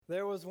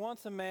There was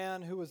once a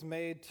man who was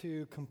made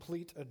to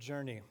complete a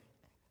journey.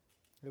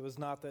 It was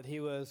not that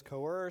he was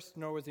coerced,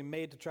 nor was he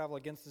made to travel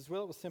against his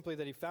will. It was simply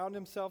that he found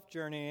himself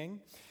journeying,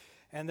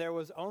 and there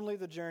was only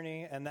the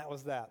journey, and that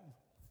was that.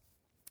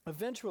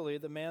 Eventually,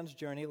 the man's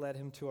journey led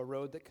him to a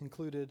road that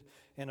concluded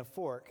in a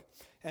fork.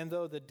 And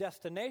though the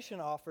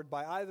destination offered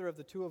by either of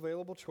the two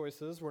available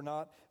choices were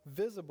not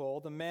visible,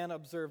 the man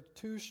observed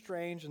two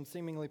strange and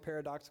seemingly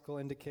paradoxical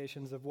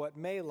indications of what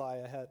may lie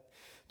ahead.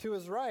 To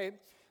his right,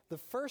 the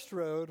first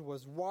road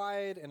was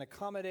wide and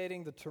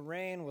accommodating. The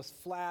terrain was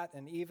flat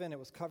and even. It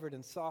was covered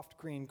in soft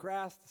green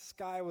grass. The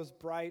sky was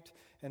bright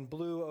and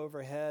blue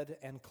overhead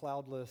and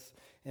cloudless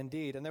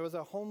indeed. And there was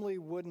a homely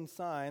wooden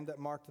sign that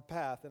marked the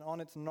path. And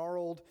on its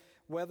gnarled,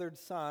 weathered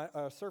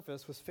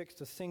surface was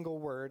fixed a single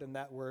word, and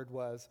that word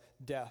was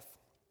death.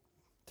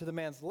 To the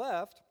man's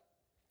left,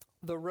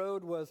 the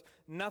road was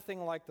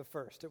nothing like the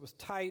first. It was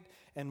tight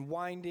and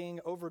winding,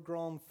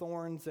 overgrown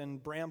thorns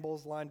and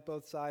brambles lined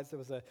both sides. There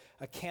was a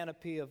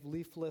canopy of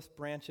leafless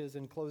branches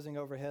enclosing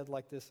overhead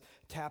like this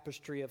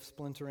tapestry of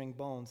splintering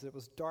bones. It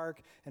was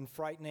dark and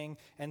frightening,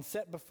 and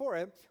set before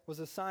it was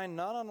a sign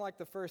not unlike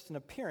the first in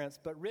appearance,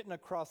 but written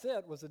across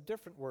it was a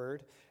different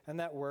word, and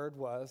that word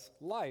was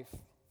life.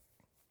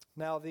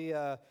 Now,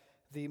 the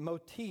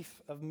motif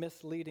of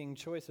misleading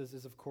choices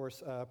is, of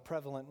course, a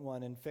prevalent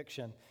one in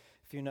fiction.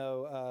 If you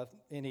know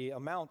any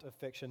amount of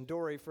fiction,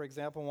 Dory, for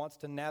example, wants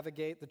to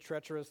navigate the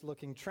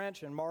treacherous-looking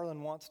trench, and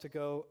Marlin wants to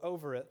go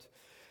over it.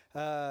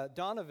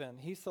 Donovan,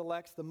 he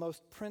selects the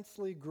most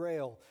princely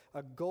grail,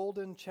 a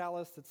golden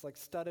chalice that's like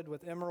studded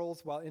with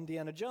emeralds, while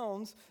Indiana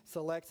Jones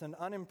selects an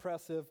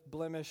unimpressive,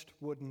 blemished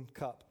wooden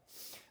cup.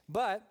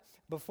 But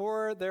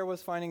before there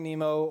was Finding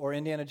Nemo or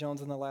Indiana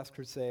Jones and the Last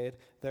Crusade,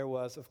 there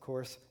was, of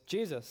course,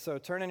 Jesus. So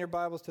turn in your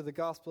Bibles to the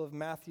Gospel of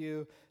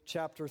Matthew,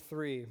 chapter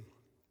 3.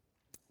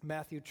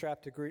 Matthew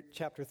chapter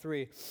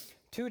 3.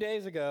 2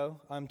 days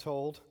ago, I'm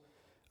told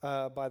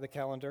by the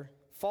calendar,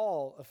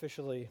 fall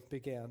officially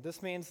began.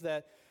 This means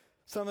that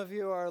some of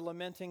you are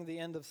lamenting the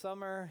end of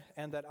summer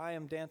and that I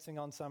am dancing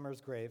on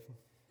summer's grave,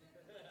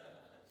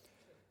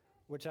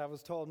 which I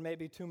was told may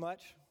be too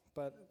much,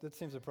 but that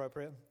seems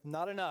appropriate.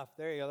 Not enough.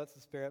 There you go. That's the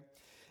spirit.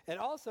 It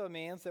also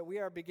means that we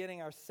are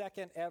beginning our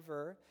second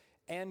ever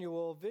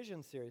annual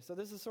vision series. So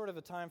this is sort of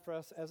a time for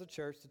us as a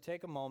church to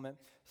take a moment,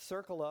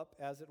 circle up,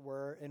 as it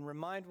were, and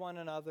remind one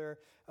another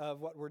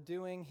of what we're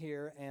doing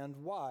here and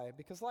why.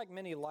 Because like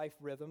many life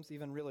rhythms,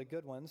 even really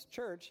good ones,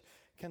 church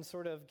can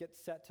sort of get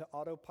set to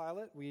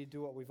autopilot. We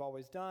do what we've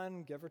always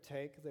done, give or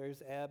take.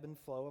 There's ebb and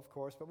flow, of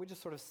course, but we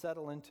just sort of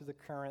settle into the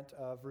current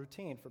of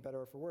routine, for better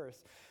or for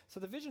worse.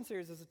 So the vision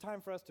series is a time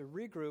for us to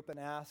regroup and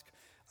ask,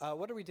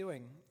 what are we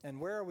doing, and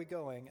where are we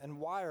going, and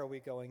why are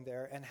we going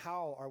there, and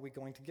how are we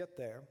going to get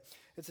there?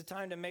 It's a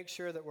time to make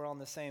sure that we're on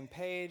the same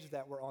page,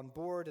 that we're on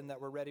board, and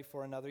that we're ready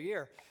for another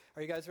year.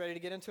 Are you guys ready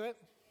to get into it?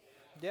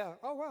 Yeah.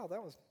 Oh, wow,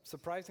 that was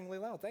surprisingly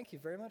loud. Thank you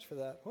very much for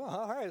that. Well,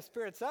 all right,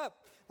 spirit's up.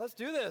 Let's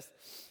do this.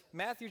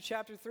 Matthew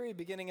chapter 3,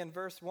 beginning in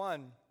verse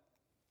 1.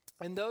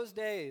 In those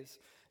days,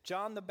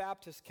 John the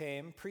Baptist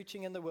came,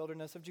 preaching in the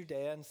wilderness of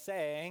Judea and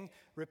saying,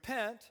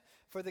 "Repent,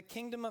 for the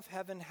kingdom of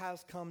heaven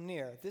has come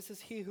near. This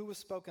is he who was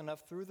spoken of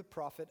through the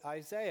prophet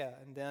Isaiah."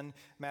 And then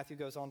Matthew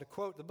goes on to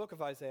quote the book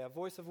of Isaiah,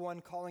 "Voice of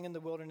one calling in the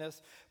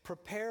wilderness,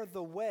 prepare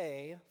the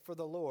way for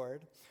the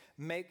Lord,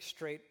 make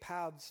straight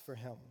paths for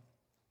him."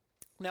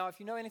 Now,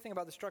 if you know anything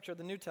about the structure of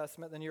the New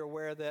Testament, then you're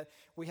aware that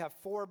we have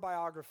 4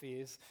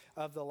 biographies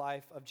of the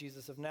life of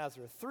Jesus of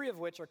Nazareth, 3 of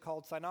which are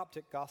called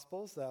synoptic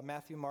gospels,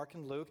 Matthew, Mark,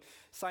 and Luke.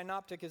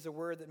 Synoptic is a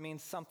word that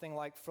means something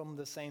like from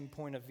the same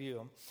point of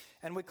view.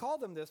 And we call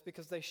them this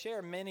because they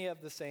share many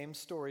of the same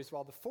stories,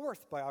 while the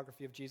 4th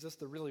biography of Jesus,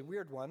 the really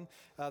weird one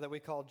that we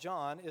call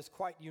John, is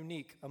quite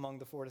unique among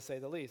the 4, to say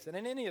the least. And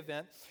in any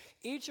event,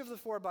 each of the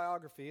 4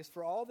 biographies,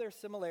 for all their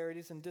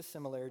similarities and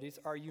dissimilarities,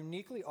 are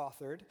uniquely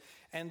authored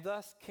and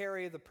thus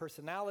carry the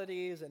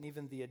personalities and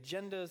even the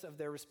agendas of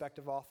their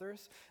respective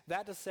authors.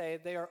 That to say,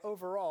 they are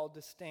overall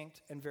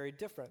distinct and very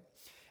different.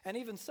 And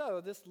even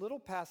so, this little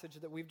passage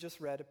that we've just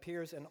read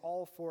appears in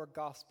all 4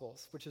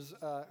 Gospels, which is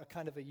a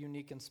kind of a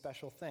unique and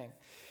special thing.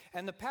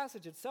 And the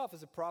passage itself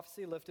is a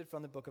prophecy lifted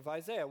from the book of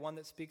Isaiah, one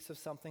that speaks of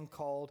something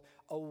called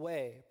a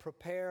way.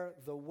 Prepare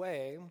the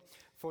way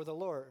for the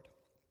Lord.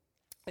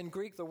 In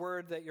Greek, the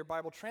word that your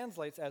Bible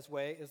translates as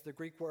way is the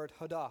Greek word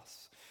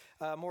hodos.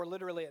 More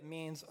literally, it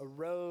means a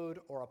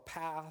road or a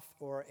path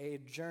or a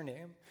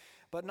journey.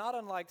 But not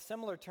unlike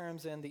similar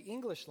terms in the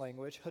English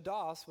language,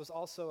 hodos was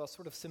also a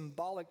sort of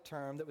symbolic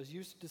term that was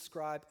used to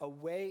describe a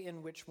way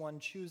in which one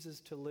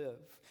chooses to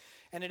live.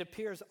 And it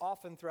appears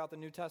often throughout the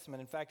New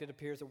Testament. In fact, it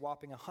appears a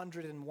whopping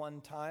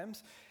 101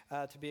 times.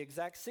 To be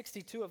exact,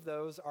 62 of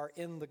those are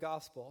in the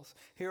Gospels.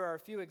 Here are a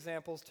few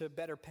examples to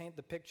better paint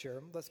the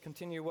picture. Let's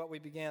continue what we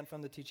began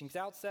from the teaching's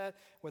outset,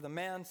 with a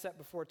man set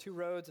before 2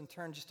 roads, and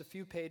turn just a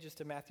few pages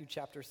to Matthew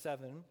chapter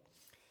 7.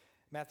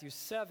 Matthew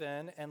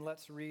 7, and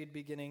let's read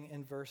beginning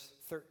in verse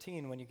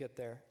 13 when you get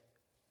there.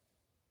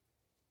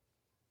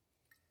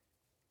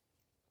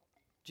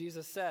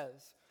 Jesus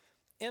says,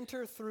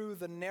 "Enter through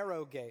the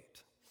narrow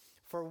gate,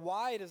 For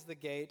wide is the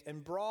gate,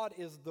 and broad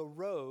is the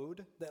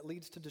road that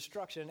leads to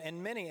destruction,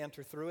 and many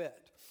enter through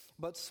it.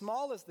 But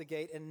small is the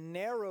gate, and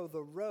narrow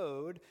the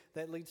road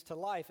that leads to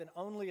life, and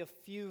only a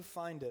few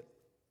find it.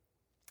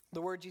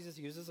 The word Jesus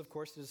uses, of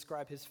course, to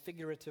describe his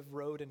figurative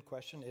road in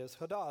question is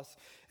hodos.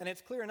 And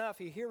it's clear enough,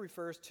 he here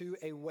refers to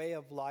a way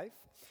of life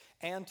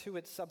and to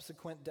its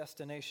subsequent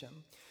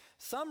destination.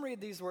 Some read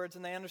these words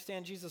and they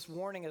understand Jesus'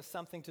 warning as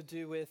something to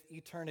do with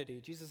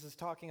eternity. Jesus is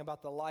talking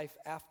about the life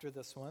after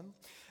this one.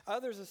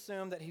 Others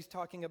assume that he's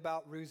talking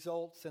about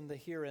results in the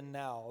here and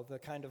now, the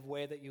kind of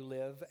way that you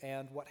live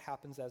and what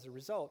happens as a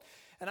result.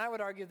 And I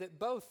would argue that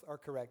both are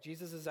correct.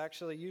 Jesus is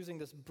actually using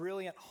this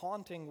brilliant,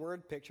 haunting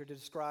word picture to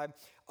describe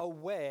a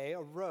way,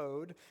 a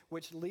road,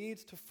 which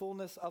leads to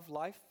fullness of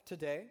life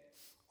today,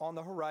 on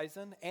the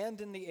horizon,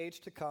 and in the age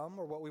to come,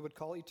 or what we would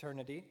call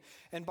eternity.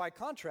 And by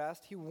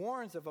contrast, he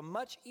warns of a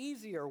much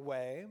easier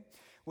way,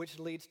 which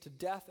leads to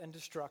death and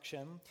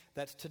destruction,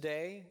 that's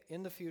today,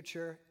 in the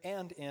future,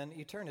 and in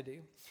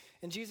eternity.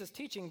 In Jesus'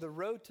 teaching, the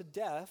road to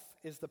death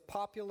is the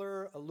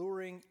popular,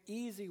 alluring,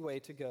 easy way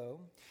to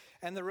go,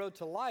 and the road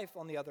to life,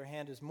 on the other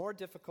hand, is more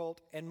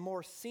difficult and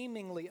more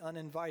seemingly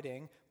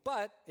uninviting,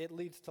 but it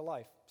leads to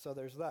life. So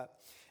there's that.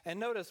 And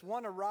notice,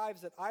 one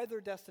arrives at either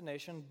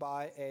destination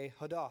by a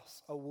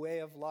hodos, a way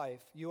of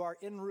life. You are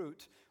en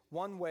route,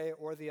 one way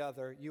or the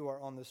other. You are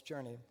on this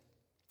journey.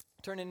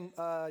 Turn in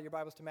your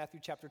Bibles to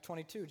Matthew chapter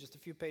 22, just a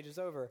few pages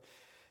over.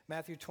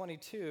 Matthew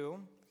 22,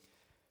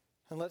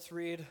 and let's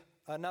read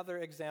another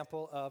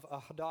example of a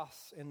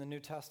hodos in the New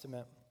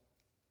Testament.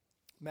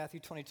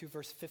 Matthew 22,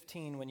 verse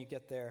 15, when you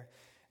get there.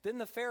 Then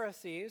the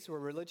Pharisees, who were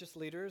religious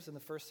leaders in the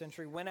first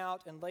century, went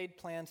out and laid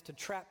plans to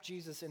trap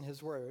Jesus in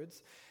his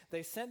words.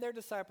 They sent their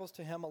disciples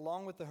to him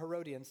along with the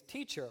Herodians.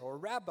 Teacher, or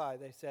rabbi,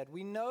 they said,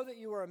 we know that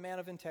you are a man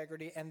of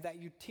integrity and that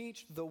you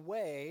teach the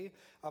way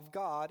of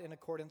God in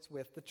accordance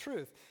with the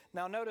truth.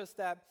 Now notice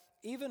that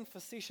even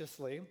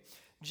facetiously,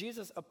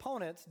 Jesus'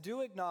 opponents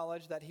do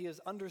acknowledge that he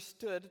is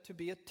understood to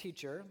be a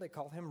teacher. They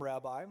call him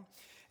rabbi.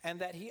 And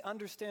that he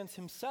understands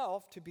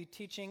himself to be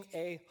teaching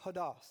a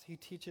hodos. He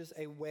teaches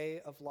a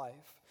way of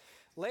life.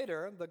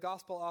 Later, the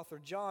gospel author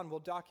John will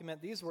document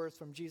these words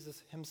from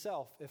Jesus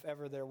himself, if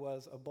ever there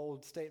was a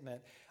bold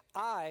statement.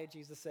 I,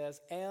 Jesus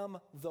says, am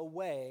the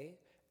way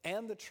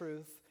and the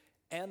truth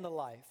and the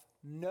life.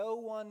 No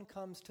one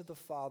comes to the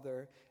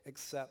Father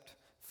except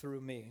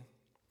through me.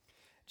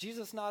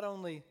 Jesus not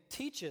only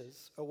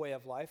teaches a way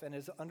of life and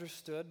is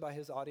understood by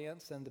his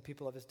audience and the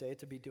people of his day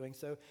to be doing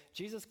so,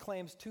 Jesus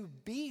claims to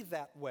be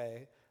that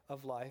way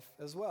of life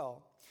as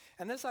well.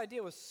 And this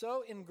idea was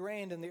so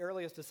ingrained in the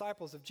earliest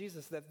disciples of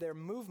Jesus that their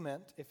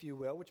movement, if you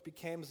will, which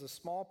became as a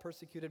small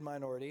persecuted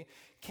minority,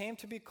 came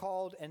to be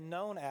called and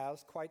known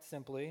as, quite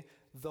simply,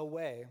 the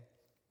Way.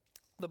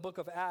 The book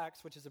of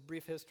Acts, which is a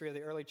brief history of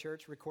the early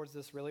church, records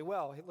this really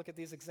well. Look at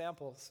these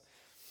examples.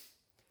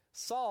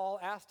 Saul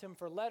asked him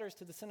for letters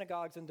to the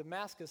synagogues in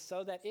Damascus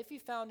so that if he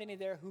found any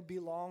there who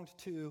belonged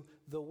to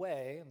the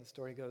way, and the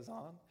story goes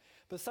on,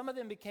 but some of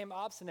them became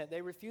obstinate.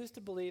 They refused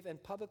to believe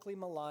and publicly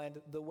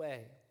maligned the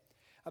way.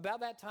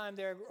 About that time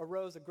there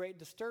arose a great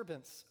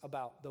disturbance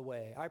about the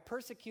way. I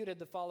persecuted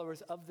the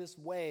followers of this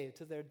way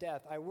to their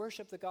death. I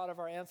worshiped the God of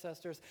our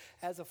ancestors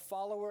as a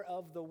follower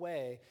of the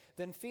way.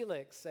 Then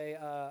Felix,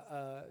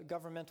 a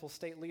governmental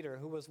state leader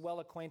who was well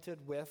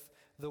acquainted with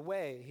the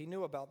way, he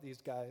knew about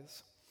these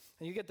guys.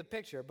 And you get the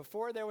picture.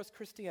 Before there was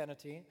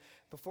Christianity,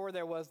 before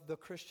there was the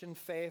Christian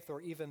faith or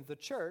even the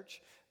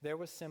church, there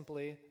was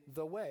simply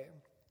the way.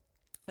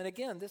 And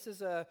again, this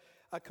is a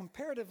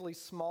comparatively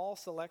small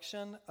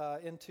selection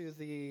into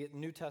the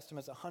New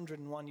Testament's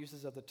 101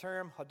 uses of the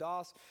term,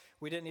 hodos.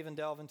 We didn't even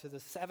delve into the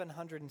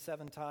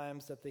 707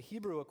 times that the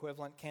Hebrew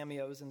equivalent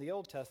cameos in the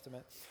Old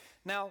Testament.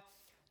 Now,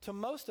 to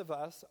most of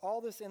us,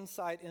 all this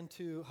insight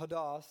into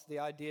hodos, the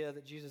idea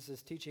that Jesus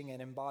is teaching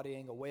and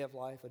embodying a way of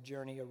life, a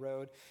journey, a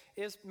road,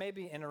 is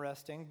maybe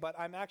interesting, but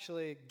I'm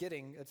actually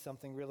getting at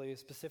something really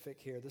specific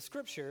here. The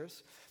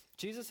scriptures,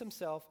 Jesus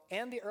himself,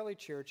 and the early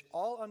church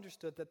all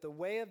understood that the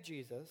way of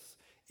Jesus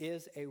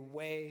is a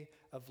way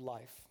of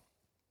life.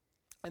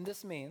 And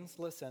this means,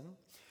 listen,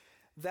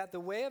 that the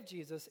way of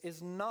Jesus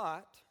is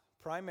not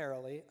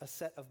primarily a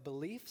set of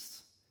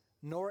beliefs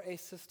nor a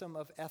system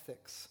of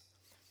ethics.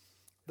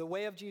 The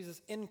way of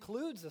Jesus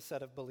includes a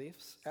set of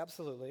beliefs,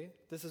 absolutely.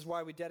 This is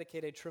why we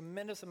dedicate a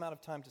tremendous amount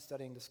of time to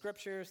studying the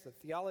scriptures, the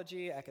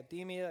theology,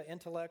 academia,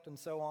 intellect, and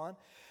so on.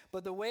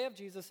 But the way of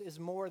Jesus is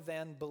more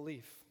than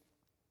belief.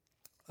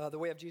 The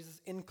way of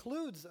Jesus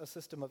includes a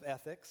system of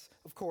ethics,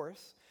 of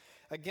course.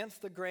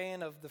 Against the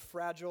grain of the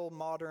fragile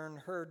modern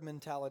herd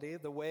mentality,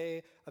 the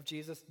way of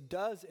Jesus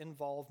does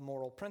involve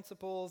moral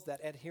principles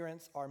that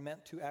adherents are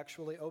meant to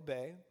actually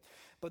obey.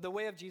 But the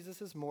way of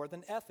Jesus is more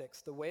than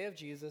ethics. The way of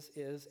Jesus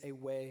is a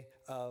way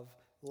of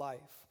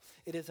life.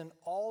 It is an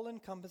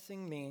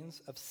all-encompassing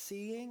means of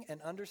seeing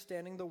and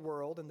understanding the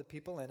world and the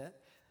people in it,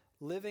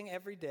 living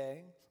every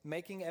day,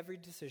 making every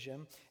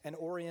decision, and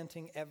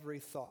orienting every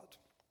thought.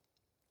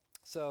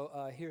 So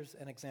here's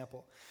an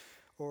example.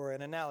 or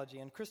an analogy.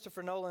 In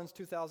Christopher Nolan's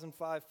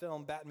 2005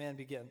 film, Batman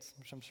Begins,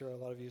 which I'm sure a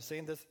lot of you have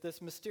seen,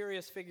 this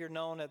mysterious figure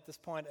known at this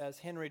point as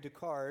Henry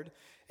Ducard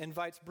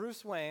invites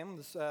Bruce Wayne,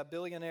 this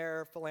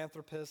billionaire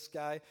philanthropist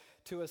guy,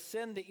 to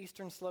ascend the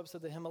eastern slopes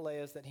of the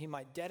Himalayas that he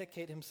might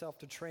dedicate himself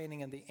to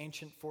training in the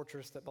ancient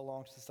fortress that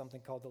belongs to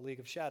something called the League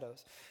of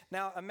Shadows.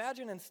 Now,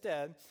 imagine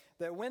instead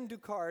that when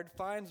Ducard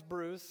finds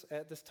Bruce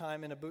at this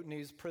time in a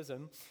Bhutanese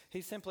prison,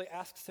 he simply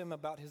asks him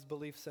about his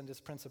beliefs and his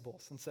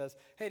principles and says,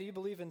 hey, do you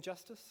believe in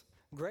justice?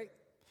 Great.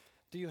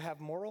 Do you have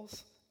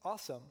morals?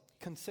 Awesome.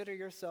 Consider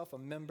yourself a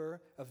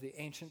member of the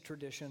ancient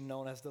tradition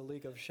known as the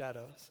League of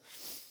Shadows.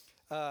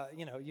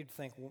 You'd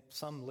think,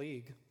 some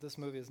league. This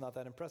movie is not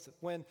that impressive.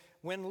 When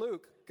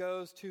Luke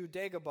goes to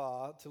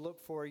Dagobah to look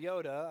for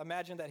Yoda,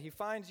 imagine that he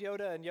finds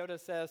Yoda and Yoda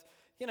says,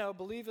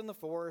 believe in the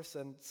Force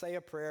and say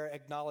a prayer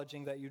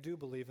acknowledging that you do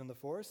believe in the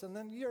Force, and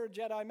then you're a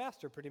Jedi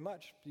Master pretty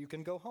much. You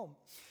can go home.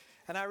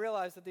 And I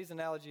realize that these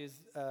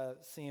analogies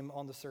seem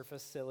on the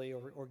surface silly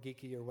or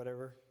geeky or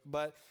whatever,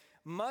 but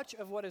much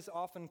of what is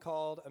often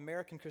called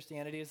American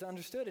Christianity is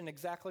understood in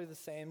exactly the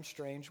same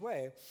strange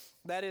way.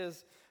 That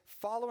is,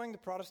 following the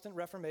Protestant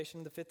Reformation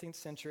in the 15th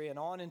century and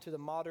on into the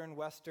modern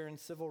Western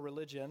civil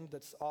religion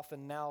that's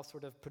often now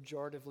sort of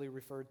pejoratively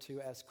referred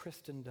to as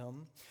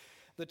Christendom,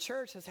 the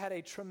church has had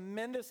a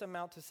tremendous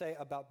amount to say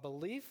about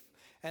belief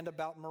and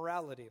about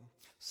morality.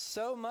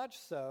 So much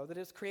so that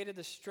it's created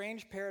this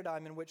strange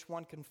paradigm in which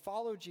one can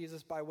follow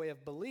Jesus by way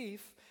of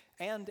belief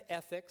and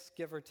ethics,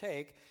 give or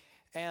take,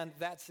 and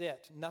that's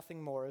it.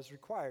 Nothing more is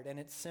required, and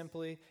it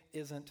simply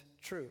isn't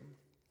true.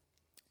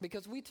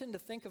 Because we tend to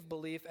think of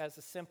belief as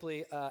a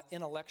simply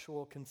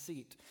intellectual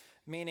conceit,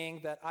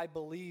 meaning that I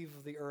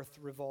believe the earth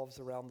revolves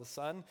around the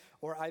sun,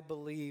 or I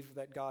believe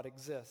that God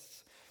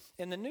exists.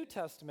 In the New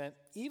Testament,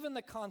 even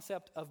the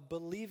concept of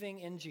believing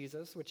in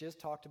Jesus, which is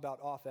talked about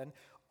often,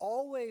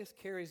 always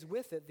carries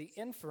with it the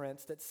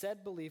inference that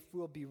said belief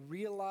will be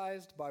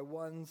realized by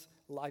one's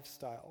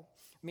lifestyle.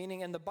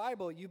 Meaning in the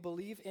Bible, you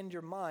believe in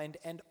your mind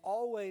and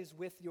always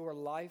with your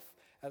life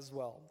as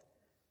well.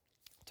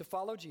 To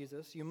follow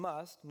Jesus, you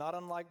must, not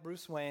unlike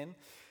Bruce Wayne,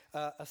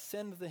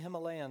 ascend the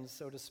Himalayas,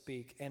 so to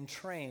speak, and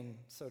train,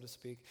 so to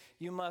speak.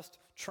 You must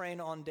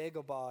train on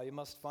Dagobah. You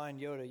must find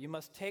Yoda. You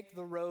must take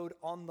the road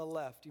on the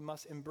left. You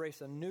must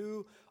embrace a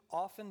new,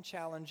 often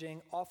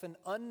challenging, often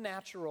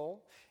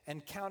unnatural,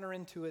 and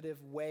counterintuitive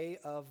way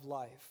of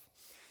life.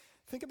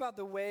 Think about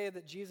the way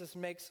that Jesus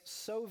makes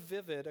so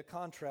vivid a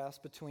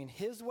contrast between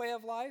his way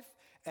of life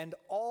and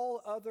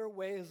all other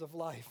ways of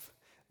life.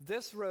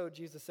 This road,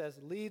 Jesus says,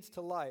 leads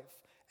to life.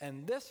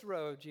 And this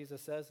road,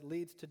 Jesus says,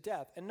 leads to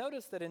death. And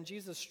notice that in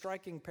Jesus'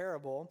 striking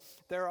parable,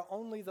 there are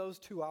only those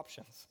two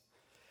options.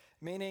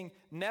 Meaning,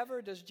 never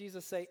does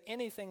Jesus say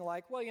anything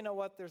like, well, you know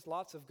what, there's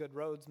lots of good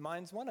roads.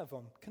 Mine's one of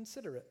them.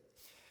 Consider it.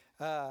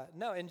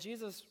 No, in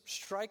Jesus'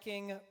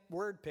 striking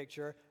word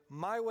picture,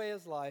 my way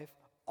is life.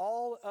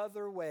 All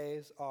other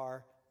ways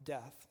are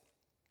death.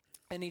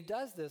 And he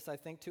does this, I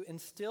think, to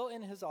instill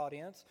in his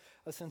audience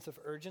a sense of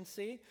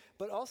urgency,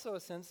 but also a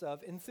sense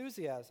of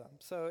enthusiasm.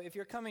 So if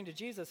you're coming to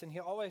Jesus, and he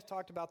always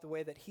talked about the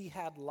way that he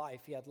had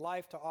life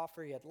to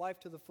offer, he had life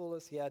to the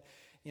fullest, he had,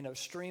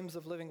 streams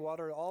of living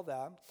water, all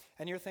that,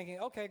 and you're thinking,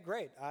 okay,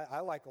 great, I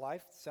like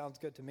life, sounds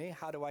good to me,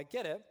 how do I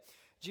get it?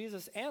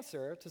 Jesus'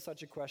 answer to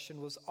such a question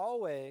was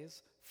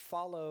always,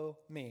 follow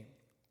me.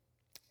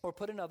 Or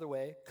put another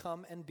way,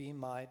 come and be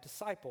my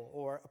disciple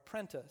or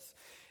apprentice.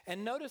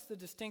 And notice the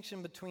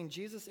distinction between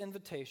Jesus'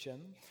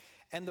 invitation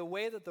and the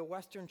way that the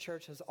Western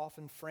church has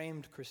often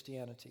framed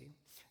Christianity.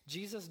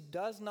 Jesus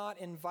does not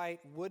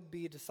invite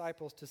would-be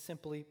disciples to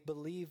simply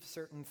believe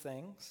certain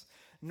things,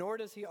 nor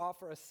does he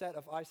offer a set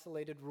of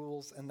isolated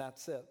rules and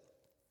that's it.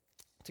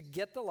 To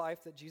get the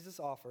life that Jesus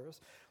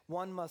offers,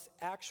 one must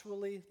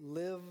actually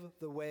live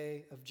the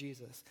way of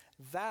Jesus.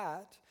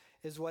 That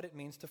is what it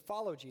means to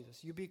follow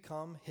Jesus. You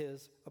become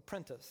his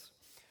apprentice.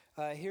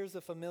 Here's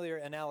a familiar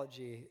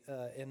analogy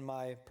in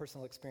my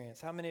personal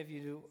experience. How many of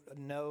you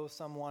know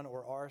someone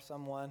or are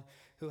someone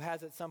who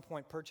has at some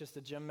point purchased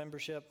a gym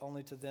membership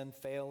only to then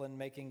fail in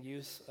making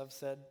use of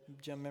said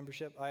gym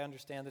membership? I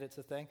understand that it's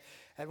a thing.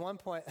 At one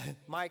point,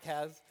 Mike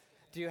has.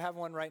 Do you have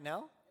one right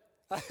now?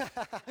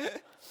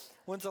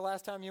 When's the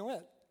last time you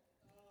went?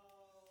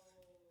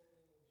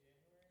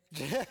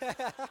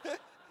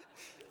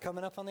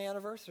 Coming up on the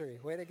anniversary.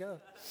 Way to go.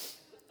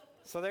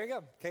 So there you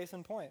go. Case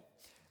in point.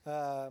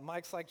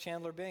 Mike's like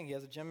Chandler Bing. He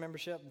has a gym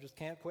membership and just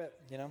can't quit,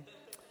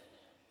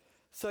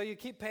 So you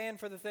keep paying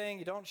for the thing.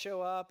 You don't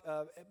show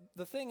up.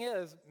 The thing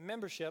is,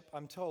 membership,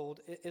 I'm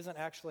told, isn't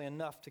actually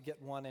enough to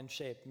get one in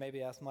shape.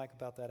 Maybe ask Mike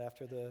about that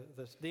after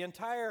the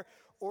entire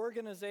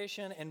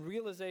organization and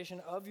realization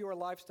of your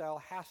lifestyle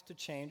has to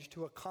change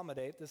to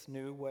accommodate this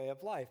new way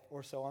of life,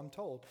 or so I'm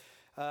told.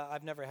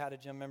 I've never had a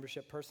gym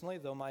membership personally,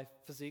 though my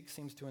physique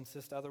seems to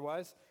insist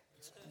otherwise.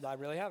 I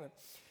really haven't.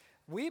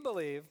 We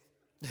believe,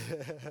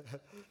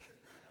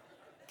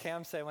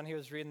 Cam said when he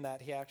was reading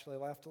that, he actually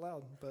laughed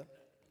aloud. But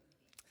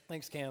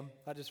thanks, Cam.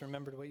 I just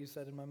remembered what you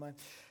said in my mind.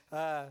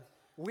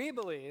 We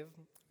believe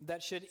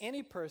that should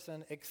any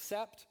person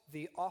accept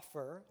the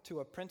offer to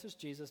apprentice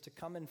Jesus to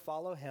come and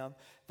follow him,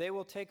 they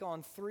will take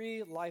on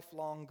 3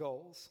 lifelong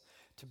goals: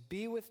 to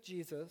be with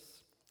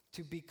Jesus,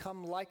 to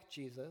become like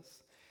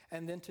Jesus,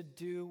 and then to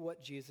do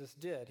what Jesus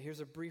did. Here's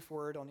a brief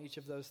word on each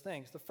of those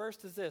things. The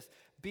first is this: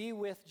 be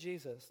with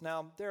Jesus.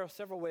 Now, there are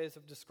several ways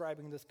of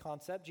describing this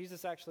concept.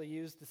 Jesus actually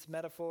used this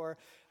metaphor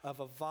of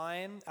a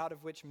vine out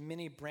of which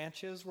many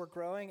branches were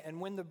growing, and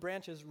when the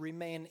branches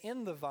remain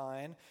in the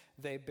vine,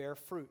 they bear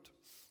fruit.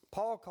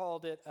 Paul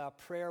called it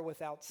prayer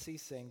without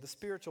ceasing. The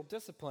spiritual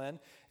discipline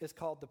is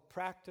called the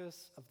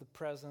practice of the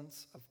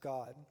presence of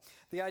God.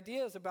 The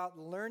idea is about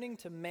learning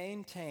to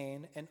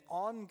maintain an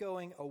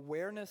ongoing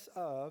awareness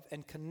of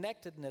and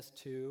connectedness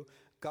to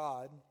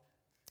God.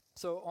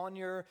 So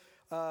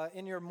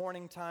in your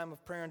morning time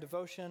of prayer and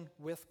devotion,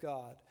 with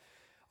God.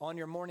 On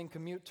your morning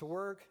commute to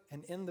work,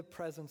 and in the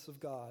presence of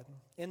God.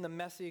 In the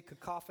messy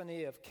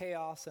cacophony of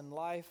chaos and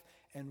life,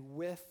 and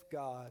with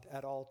God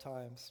at all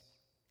times.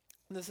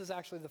 This is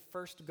actually the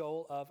first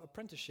goal of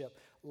apprenticeship: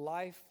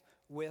 life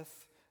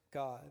with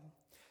God.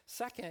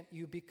 Second,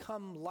 you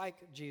become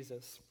like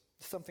Jesus,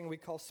 something we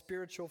call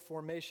spiritual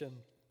formation.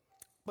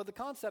 But the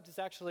concept is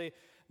actually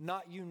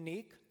not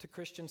unique to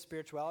Christian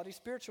spirituality.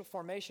 Spiritual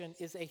formation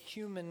is a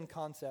human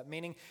concept,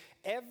 meaning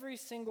every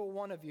single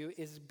one of you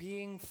is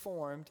being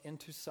formed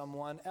into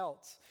someone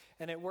else.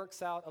 And it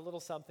works out a little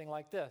something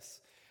like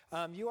this.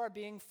 You are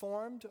being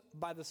formed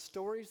by the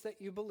stories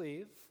that you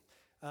believe,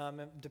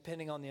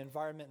 depending on the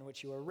environment in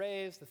which you were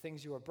raised, the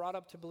things you were brought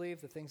up to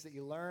believe, the things that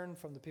you learn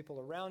from the people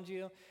around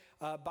you,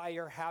 by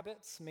your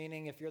habits,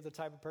 meaning if you're the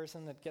type of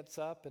person that gets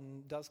up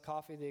and does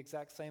coffee the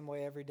exact same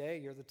way every day,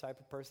 you're the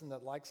type of person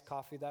that likes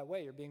coffee that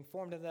way. You're being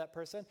formed into that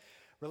person.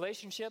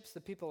 Relationships,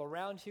 the people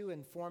around you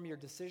inform your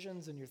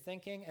decisions and your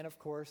thinking, and of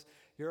course,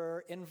 your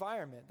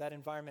environment. That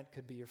environment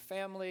could be your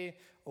family,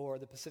 or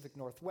the Pacific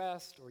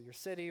Northwest, or your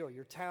city, or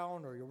your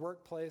town, or your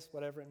workplace,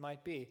 whatever it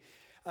might be.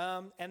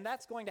 And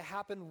that's going to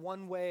happen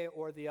one way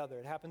or the other.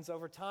 It happens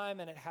over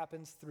time, and it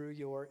happens through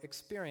your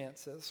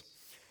experiences.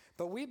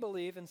 But we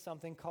believe in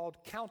something called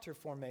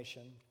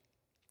counterformation,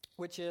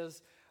 which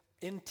is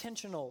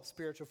intentional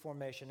spiritual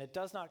formation. It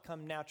does not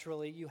come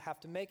naturally. You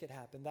have to make it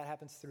happen. That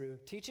happens through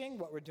teaching,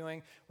 what we're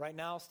doing right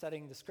now,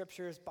 studying the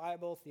scriptures,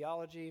 Bible,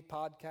 theology,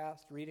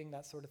 podcast, reading,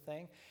 that sort of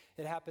thing.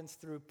 It happens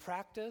through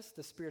practice,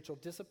 the spiritual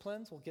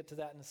disciplines. We'll get to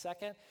that in a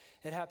second.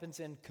 It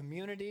happens in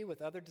community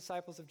with other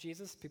disciples of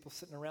Jesus, people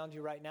sitting around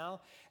you right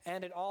now.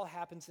 And it all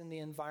happens in the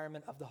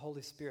environment of the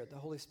Holy Spirit. The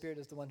Holy Spirit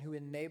is the one who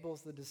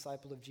enables the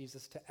disciple of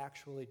Jesus to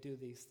actually do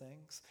these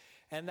things.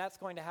 And that's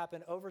going to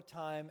happen over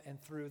time and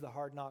through the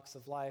hard knocks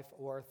of life,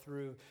 or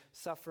through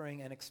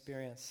suffering and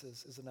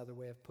experiences is another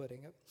way of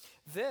putting it.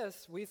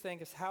 This, we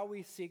think, is how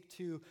we seek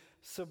to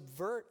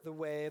subvert the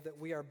way that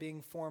we are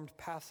being formed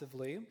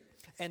passively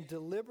and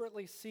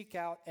deliberately seek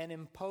out and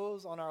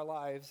impose on our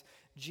lives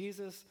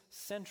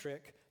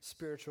Jesus-centric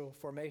spiritual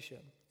formation.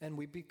 And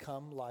we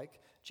become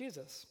like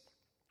Jesus.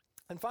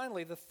 And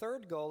finally, the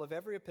third goal of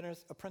every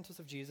apprentice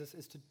of Jesus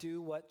is to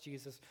do what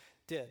Jesus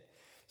did.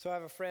 So I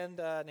have a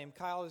friend named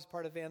Kyle who's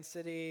part of Van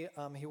City.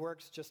 He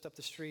works just up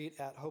the street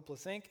at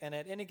Hopeless Inc. And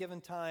at any given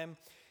time,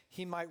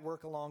 he might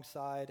work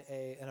alongside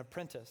an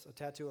apprentice, a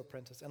tattoo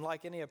apprentice. And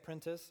like any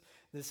apprentice,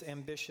 this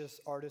ambitious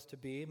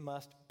artist-to-be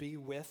must be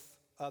with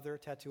other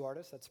tattoo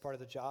artists. That's part of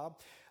the job.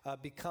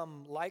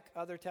 Become like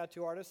other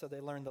tattoo artists, so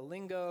they learn the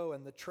lingo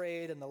and the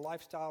trade and the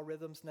lifestyle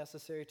rhythms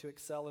necessary to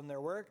excel in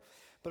their work.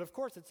 But of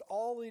course, it's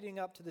all leading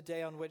up to the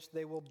day on which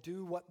they will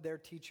do what their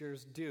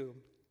teachers do.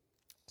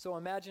 So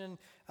imagine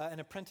an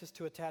apprentice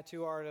to a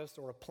tattoo artist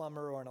or a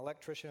plumber or an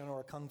electrician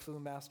or a kung fu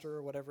master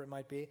or whatever it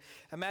might be.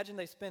 Imagine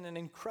they spend an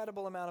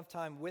incredible amount of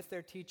time with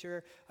their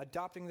teacher,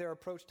 adopting their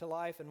approach to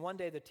life, and one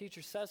day the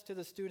teacher says to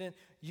the student,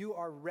 "You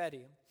are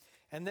ready."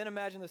 And then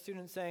imagine the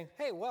student saying,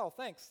 "Hey, well,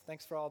 thanks.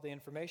 Thanks for all the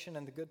information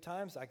and the good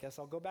times. I guess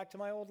I'll go back to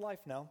my old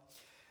life now."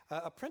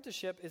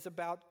 Apprenticeship is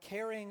about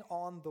carrying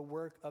on the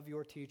work of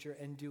your teacher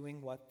and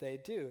doing what they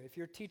do. If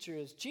your teacher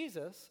is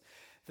Jesus,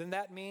 then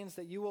that means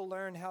that you will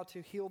learn how to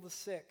heal the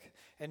sick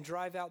and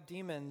drive out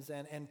demons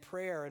and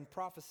prayer and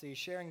prophecy,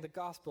 sharing the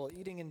gospel,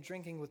 eating and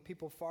drinking with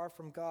people far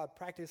from God,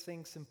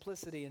 practicing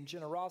simplicity and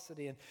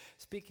generosity, and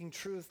speaking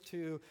truth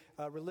to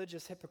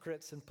religious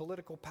hypocrites and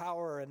political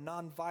power and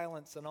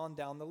nonviolence, and on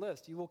down the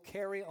list. You will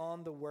carry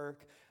on the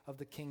work of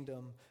the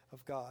kingdom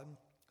of God.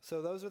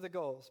 So those are the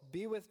goals.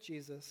 Be with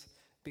Jesus,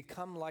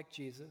 become like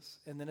Jesus,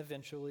 and then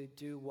eventually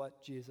do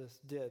what Jesus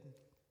did.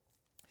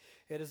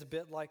 It is a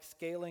bit like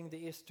scaling the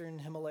eastern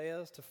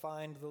Himalayas to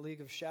find the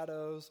League of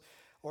Shadows,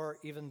 or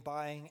even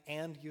buying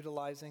and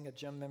utilizing a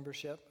gym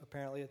membership.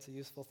 Apparently, it's a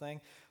useful thing.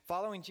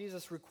 Following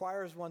Jesus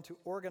requires one to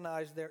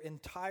organize their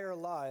entire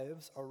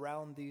lives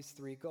around these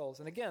three goals.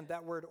 And again,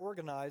 that word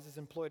organize is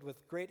employed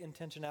with great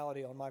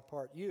intentionality on my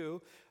part.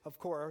 You, of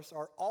course,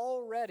 are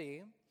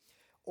already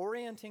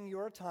orienting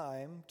your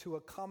time to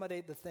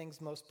accommodate the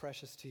things most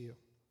precious to you.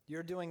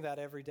 You're doing that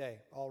every day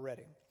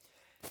already.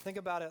 Think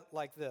about it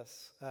like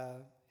this.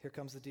 Here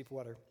comes the deep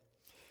water.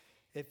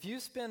 If you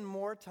spend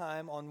more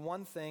time on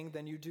one thing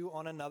than you do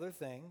on another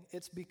thing,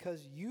 it's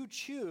because you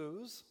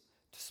choose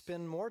to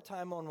spend more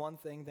time on one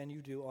thing than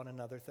you do on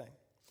another thing.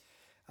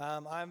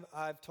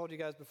 I've told you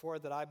guys before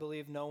that I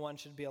believe no one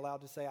should be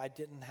allowed to say, I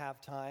didn't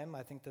have time.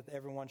 I think that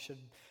everyone should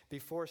be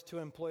forced to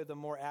employ the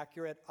more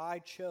accurate, I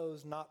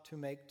chose not to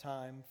make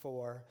time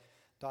for ...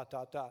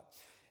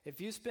 If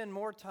you spend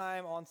more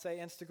time on, say,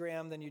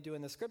 Instagram than you do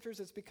in the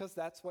scriptures, it's because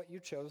that's what you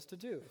chose to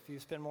do. If you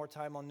spend more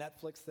time on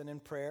Netflix than in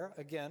prayer,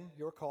 again,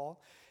 your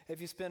call. If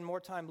you spend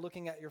more time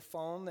looking at your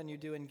phone than you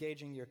do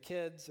engaging your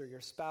kids or your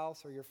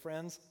spouse or your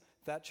friends,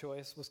 that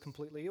choice was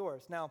completely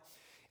yours. Now,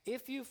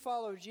 if you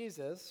follow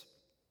Jesus,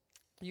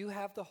 you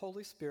have the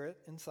Holy Spirit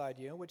inside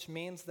you, which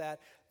means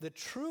that the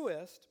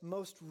truest,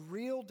 most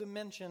real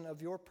dimension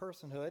of your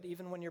personhood,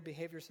 even when your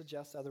behavior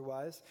suggests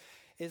otherwise,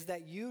 is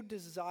that you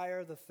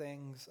desire the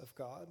things of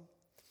God.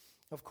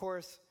 Of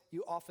course,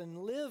 you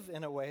often live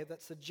in a way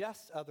that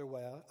suggests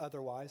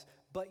otherwise,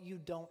 but you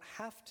don't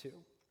have to.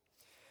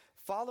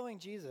 Following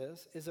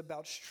Jesus is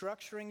about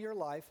structuring your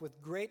life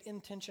with great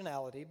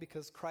intentionality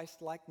because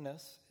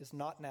Christ-likeness is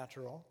not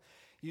natural,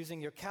 using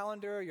your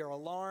calendar, your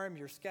alarm,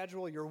 your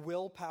schedule, your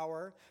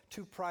willpower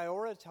to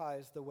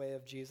prioritize the way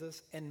of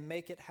Jesus and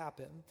make it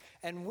happen.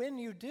 And when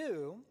you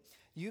do,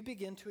 you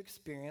begin to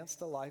experience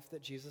the life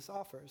that Jesus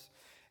offers.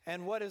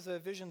 And what is a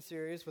vision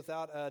series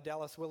without a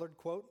Dallas Willard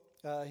quote?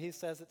 He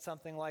says it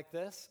something like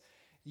this: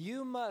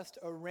 you must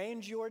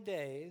arrange your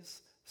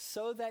days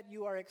so that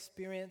you are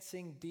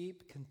experiencing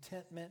deep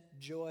contentment,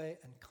 joy,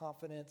 and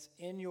confidence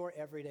in your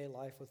everyday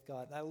life with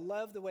God. And I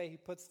love the way he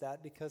puts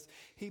that because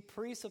he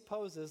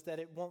presupposes that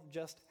it won't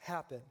just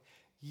happen.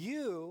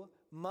 You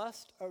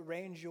must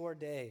arrange your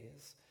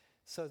days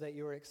so that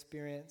you are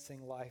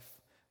experiencing life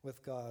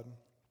with God.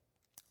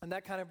 And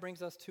that kind of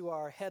brings us to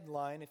our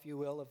headline, if you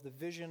will, of the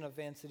vision of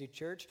Van City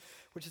Church,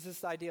 which is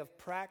this idea of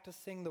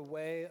practicing the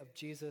way of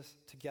Jesus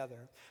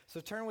together. So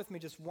turn with me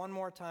just one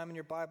more time in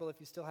your Bible, if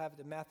you still have it,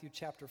 to Matthew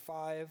chapter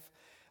 5.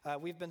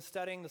 We've been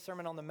studying the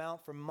Sermon on the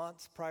Mount for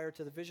months prior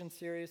to the Vision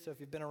series, so if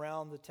you've been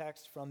around the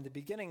text from the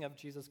beginning of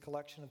Jesus'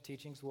 collection of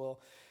teachings, will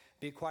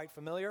be quite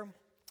familiar.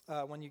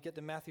 When you get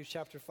to Matthew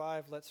chapter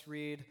 5, let's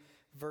read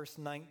verse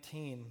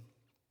 19.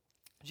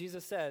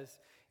 Jesus says,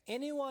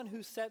 anyone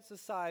who sets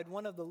aside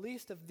one of the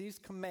least of these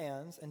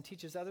commands and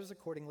teaches others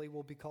accordingly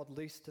will be called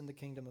least in the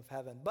kingdom of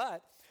heaven.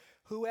 But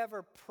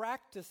whoever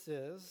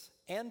practices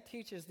and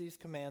teaches these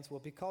commands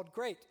will be called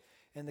great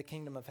in the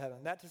kingdom of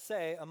heaven. That to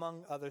say,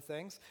 among other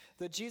things,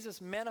 that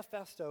Jesus'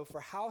 manifesto for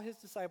how his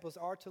disciples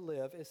are to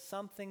live is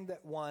something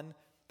that one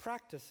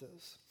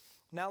practices.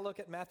 Now look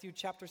at Matthew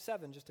chapter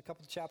 7, just a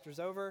couple of chapters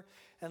over,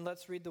 and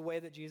let's read the way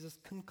that Jesus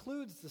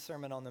concludes the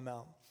Sermon on the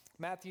Mount.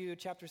 Matthew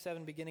chapter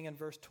 7, beginning in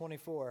verse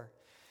 24.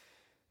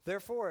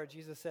 Therefore,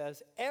 Jesus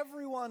says,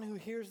 everyone who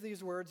hears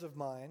these words of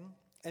mine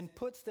and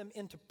puts them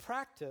into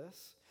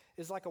practice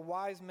is like a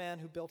wise man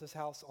who built his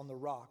house on the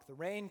rock. The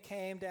rain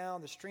came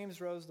down, the streams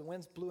rose, the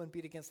winds blew and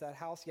beat against that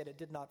house, yet it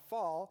did not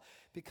fall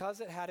because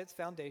it had its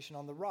foundation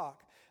on the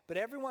rock. But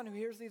everyone who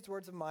hears these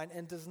words of mine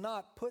and does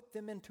not put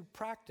them into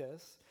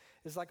practice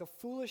is like a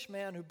foolish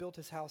man who built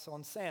his house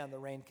on sand. The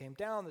rain came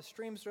down, the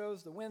streams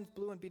rose, the winds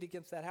blew and beat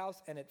against that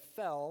house, and it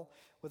fell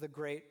with a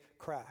great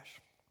crash.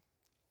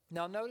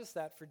 Now notice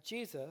that for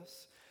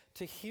Jesus,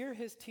 to hear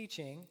his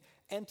teaching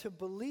and to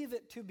believe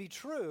it to be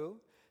true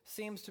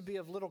seems to be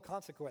of little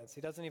consequence.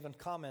 He doesn't even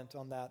comment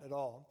on that at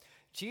all.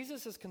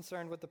 Jesus is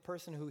concerned with the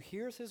person who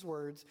hears his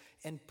words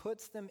and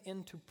puts them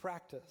into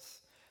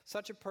practice.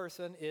 Such a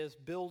person is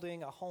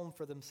building a home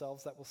for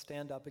themselves that will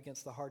stand up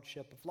against the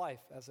hardship of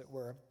life, as it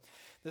were.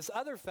 This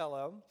other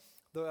fellow,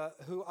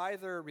 who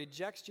either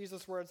rejects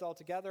Jesus' words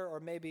altogether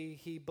or maybe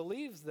he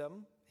believes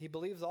them, he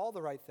believes all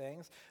the right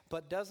things,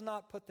 but does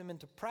not put them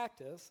into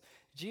practice,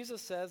 Jesus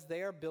says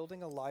they are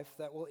building a life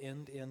that will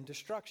end in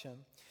destruction.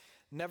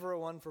 Never a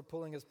one for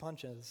pulling his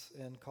punches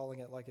and calling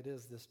it like it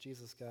is, this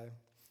Jesus guy.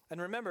 And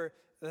remember,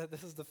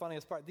 this is the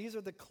funniest part, these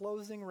are the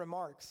closing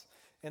remarks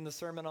in the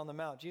Sermon on the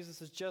Mount. Jesus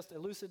has just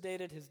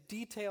elucidated his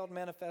detailed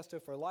manifesto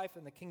for life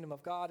in the kingdom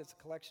of God. It's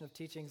a collection of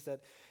teachings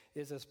that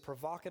is as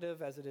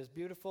provocative as it is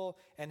beautiful.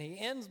 And he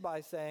ends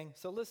by saying,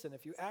 so listen,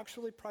 if you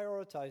actually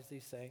prioritize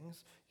these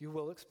things, you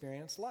will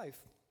experience life.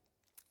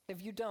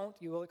 If you don't,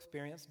 you will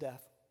experience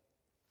death.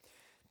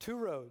 Two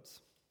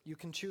roads. You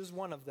can choose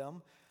one of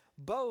them.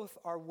 Both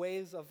are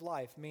ways of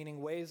life,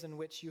 meaning ways in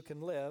which you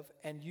can live,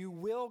 and you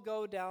will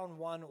go down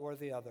one or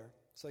the other.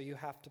 So you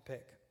have to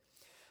pick.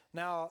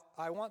 Now,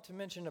 I want to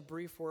mention a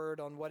brief word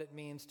on what it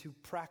means to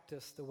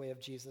practice the way of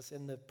Jesus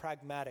in the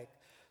pragmatic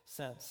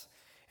sense.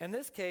 In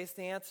this case,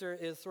 the answer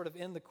is sort of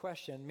in the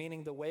question,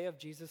 meaning the way of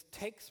Jesus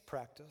takes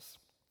practice.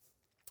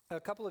 A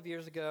couple of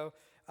years ago,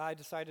 I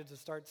decided to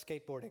start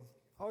skateboarding.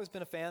 Always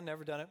been a fan,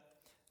 never done it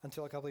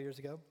until a couple of years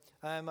ago.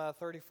 I'm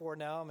 34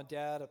 now. I'm a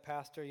dad, a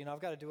pastor.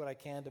 I've got to do what I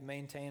can to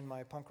maintain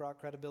my punk rock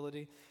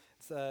credibility.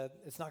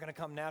 It's not going to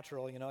come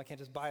natural. I can't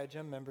just buy a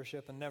gym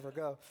membership and never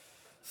go.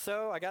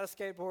 So I got a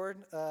skateboard.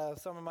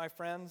 Some of my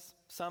friends,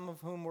 some of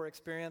whom were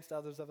experienced,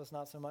 others of us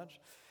not so much.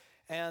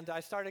 And I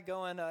started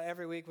going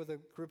every week with a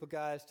group of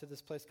guys to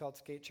this place called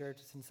Skate Church.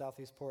 It's in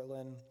Southeast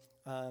Portland.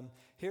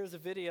 Here's a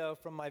video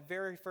from my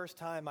very first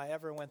time I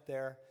ever went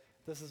there.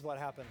 This is what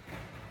happened.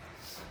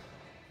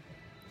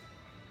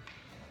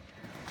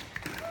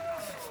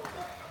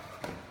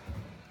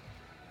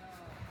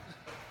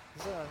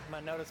 I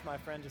notice my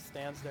friend just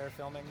stands there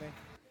filming me.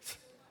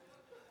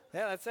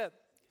 Yeah, that's it.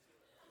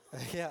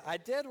 Yeah, I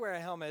did wear a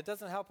helmet. It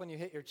doesn't help when you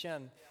hit your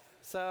chin.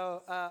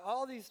 So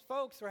all these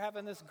folks were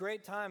having this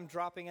great time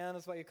dropping in,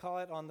 is what you call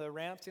it, on the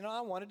ramps. You know,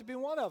 I wanted to be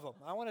one of them.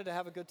 I wanted to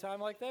have a good time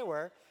like they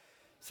were.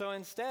 So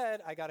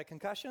instead, I got a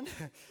concussion.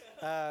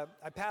 I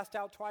passed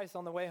out twice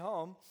on the way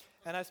home,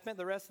 and I spent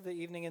the rest of the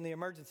evening in the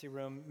emergency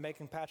room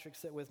making Patrick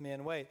sit with me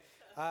and wait.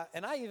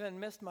 And I even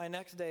missed my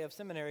next day of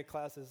seminary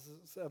classes.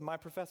 So my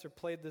professor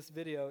played this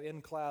video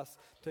in class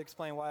to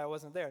explain why I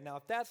wasn't there. Now,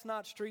 if that's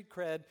not street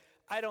cred,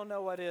 I don't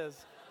know what is.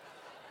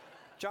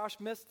 Josh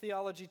missed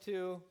theology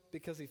too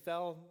because he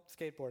fell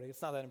skateboarding.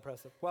 It's not that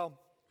impressive. Well,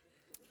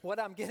 what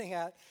I'm getting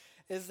at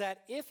is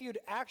that if you'd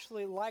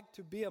actually like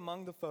to be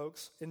among the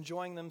folks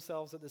enjoying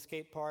themselves at the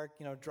skate park,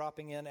 you know,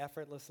 dropping in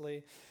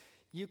effortlessly,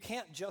 you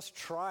can't just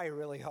try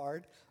really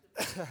hard.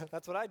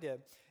 That's what I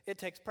did. It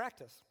takes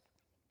practice.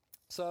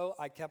 So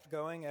I kept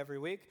going every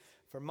week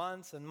for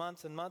months and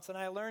months and months, and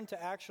I learned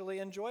to actually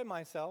enjoy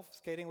myself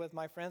skating with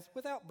my friends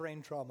without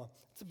brain trauma.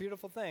 It's a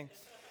beautiful thing.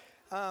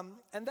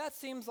 And that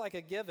seems like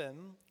a given,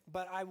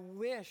 but I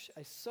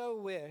so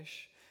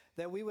wish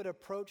that we would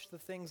approach the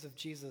things of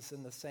Jesus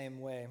in the same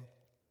way.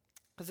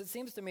 Because it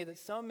seems to me that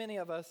so many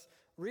of us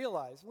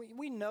realize,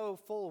 we know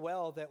full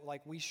well that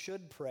like we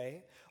should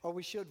pray, or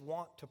we should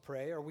want to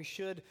pray, or we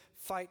should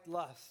fight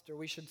lust, or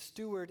we should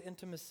steward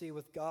intimacy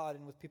with God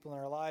and with people in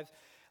our lives.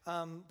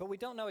 But we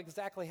don't know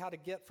exactly how to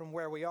get from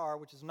where we are,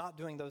 which is not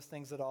doing those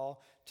things at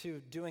all,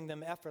 to doing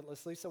them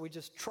effortlessly. So we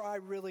just try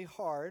really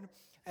hard,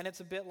 and it's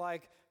a bit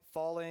like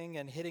falling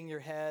and hitting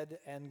your head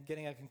and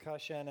getting a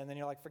concussion, and then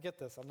you're like, forget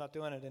this, I'm not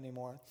doing it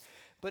anymore.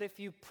 But if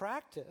you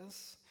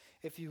practice,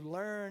 if you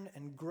learn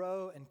and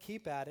grow and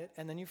keep at it,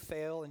 and then you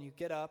fail and you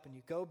get up and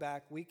you go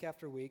back week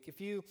after week, if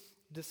you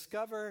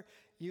discover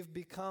you've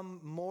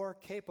become more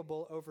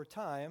capable over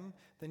time,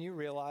 then you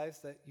realize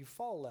that you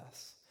fall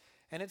less.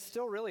 And it's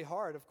still really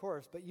hard, of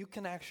course, but you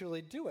can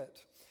actually do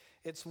it.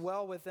 It's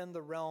well within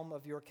the realm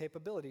of your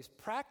capabilities.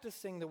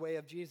 Practicing the way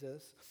of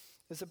Jesus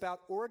is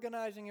about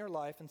organizing your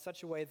life in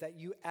such a way that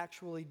you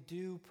actually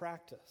do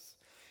practice.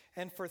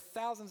 And for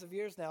thousands of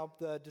years now,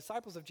 the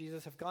disciples of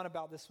Jesus have gone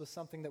about this with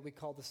something that we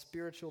call the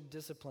spiritual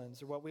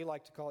disciplines, or what we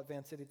like to call at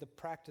Van City, the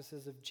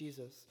practices of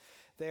Jesus.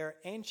 They are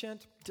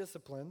ancient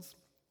disciplines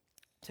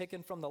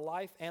taken from the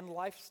life and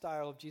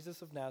lifestyle of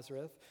Jesus of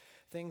Nazareth,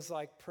 things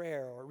like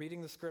prayer or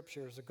reading the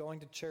scriptures or going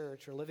to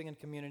church or living in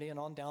community and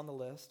on down the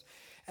list.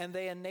 And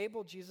they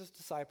enable Jesus'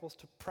 disciples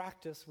to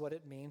practice what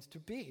it means to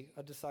be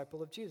a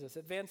disciple of Jesus.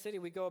 At Van City,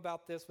 we go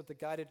about this with the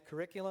guided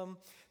curriculum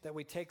that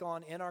we take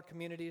on in our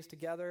communities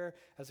together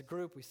as a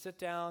group. We sit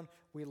down,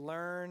 we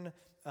learn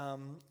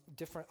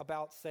different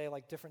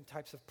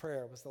types of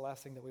prayer was the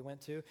last thing that we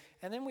went to.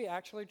 And then we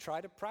actually try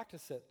to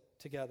practice it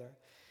together.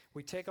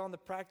 We take on the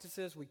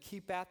practices, we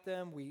keep at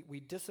them, we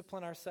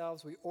discipline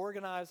ourselves, we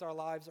organize our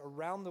lives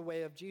around the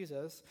way of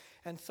Jesus,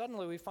 and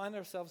suddenly we find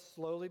ourselves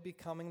slowly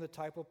becoming the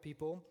type of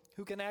people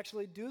who can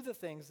actually do the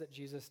things that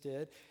Jesus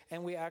did,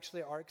 and we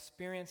actually are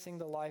experiencing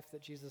the life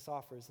that Jesus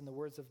offers. In the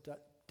words of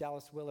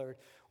Dallas Willard,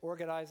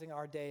 organizing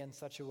our day in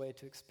such a way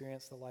to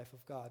experience the life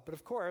of God. But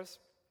of course,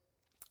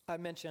 I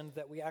mentioned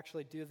that we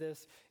actually do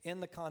this in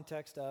the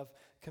context of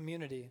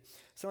community.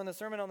 So in the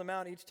Sermon on the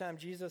Mount, each time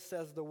Jesus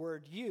says the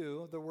word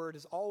you, the word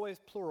is always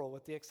plural,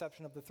 with the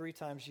exception of the 3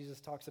 times Jesus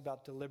talks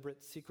about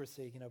deliberate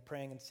secrecy,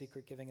 praying in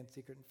secret, giving in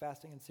secret, and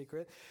fasting in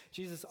secret.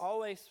 Jesus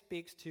always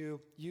speaks to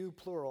you,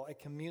 plural, a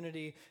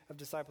community of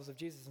disciples of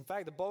Jesus. In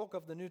fact, the bulk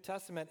of the New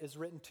Testament is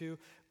written to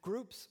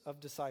groups of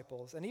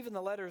disciples. And even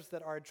the letters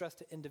that are addressed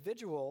to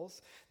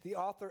individuals, the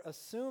author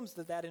assumes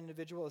that that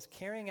individual is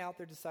carrying out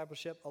their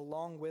discipleship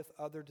along with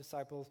other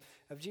disciples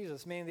of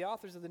Jesus. Meaning the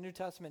authors of the New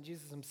Testament,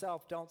 Jesus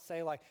himself, don't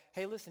say like,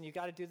 hey, listen, you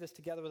got to do this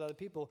together with other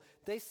people.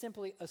 They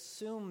simply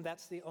assume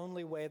that's the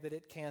only way that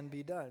it can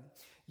be done.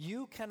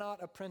 You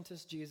cannot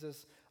apprentice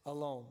Jesus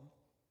alone.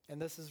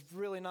 And this is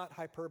really not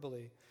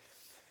hyperbole.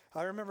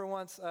 I remember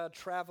once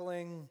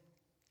traveling,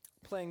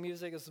 playing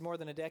music. This was more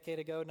than a decade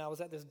ago, and I was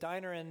at this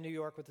diner in New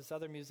York with this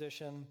other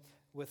musician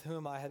with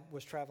whom I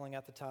was traveling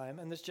at the time.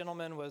 And this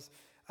gentleman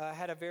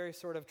had a very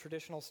sort of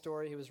traditional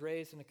story. He was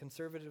raised in a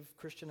conservative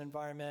Christian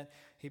environment.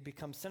 He'd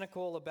become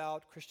cynical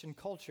about Christian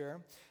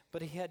culture,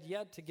 but he had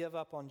yet to give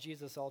up on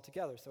Jesus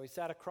altogether. So he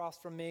sat across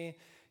from me,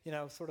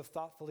 sort of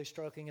thoughtfully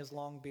stroking his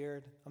long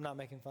beard. I'm not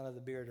making fun of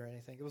the beard or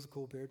anything. It was a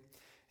cool beard.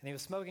 And he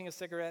was smoking a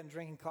cigarette and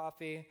drinking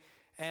coffee.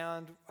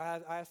 And I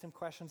asked him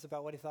questions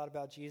about what he thought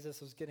about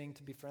Jesus. I was getting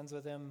to be friends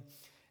with him.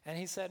 And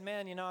he said,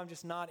 man, I'm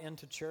just not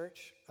into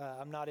church.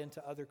 I'm not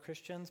into other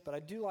Christians, but I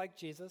do like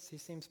Jesus. He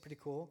seems pretty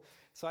cool.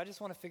 So I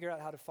just want to figure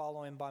out how to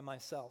follow him by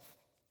myself.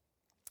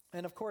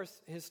 And of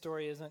course, his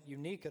story isn't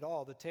unique at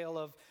all. The tale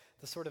of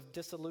the sort of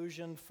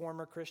disillusioned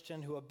former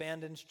Christian who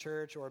abandons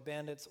church or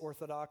abandons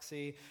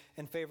orthodoxy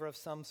in favor of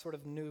some sort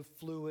of new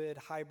fluid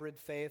hybrid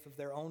faith of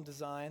their own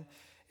design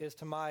is,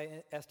 to my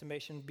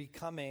estimation,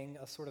 becoming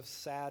a sort of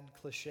sad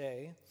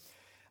cliche.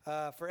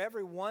 For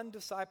every one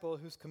disciple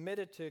who's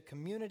committed to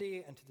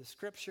community and to the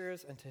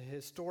scriptures and to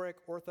historic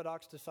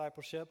Orthodox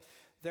discipleship,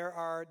 there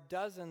are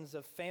dozens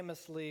of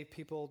famously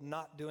people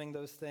not doing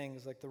those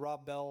things, like the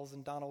Rob Bells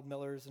and Donald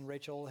Millers and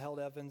Rachel Held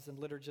Evans and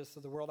liturgists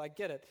of the world. I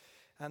get it.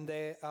 And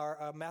they are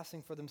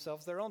amassing for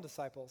themselves their own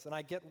disciples. And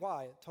I get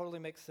why. It totally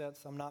makes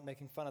sense. I'm not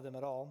making fun of them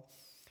at all.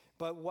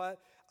 But what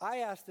I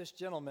asked this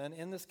gentleman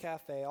in this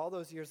cafe all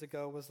those years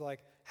ago was like,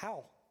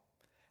 how?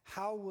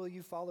 How will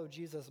you follow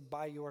Jesus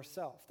by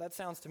yourself? That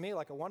sounds to me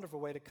like a wonderful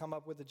way to come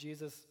up with a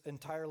Jesus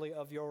entirely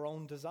of your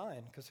own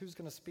design, because who's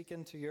going to speak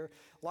into your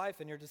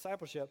life and your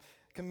discipleship?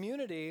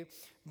 Community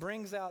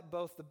brings out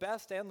both the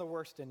best and the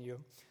worst in you.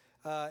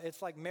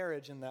 It's like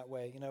marriage in that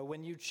way. You know,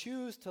 when you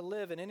choose to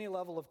live in any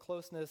level of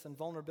closeness and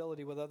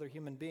vulnerability with other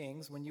human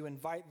beings, when you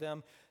invite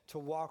them to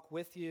walk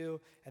with you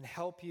and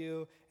help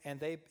you,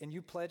 and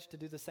you pledge to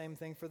do the same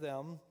thing for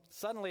them,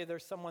 suddenly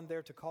there's someone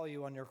there to call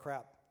you on your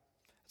crap.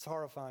 It's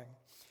horrifying.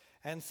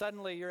 And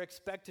suddenly you're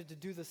expected to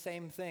do the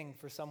same thing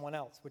for someone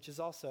else, which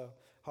is also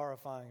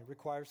horrifying. It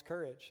requires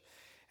courage.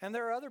 And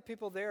there are other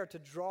people there to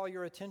draw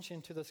your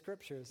attention to the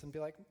scriptures and be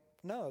like,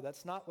 no,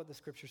 that's not what the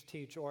scriptures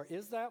teach. Or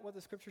is that what the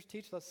scriptures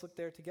teach? Let's look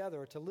there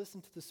together. Or to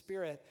listen to the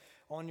Spirit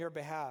on your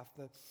behalf,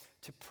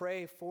 to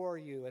pray for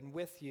you and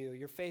with you.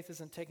 Your faith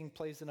isn't taking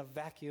place in a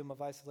vacuum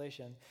of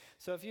isolation.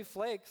 So if you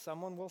flake,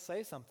 someone will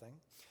say something.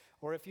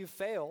 Or if you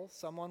fail,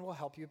 someone will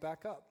help you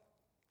back up.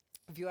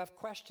 If you have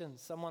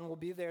questions, someone will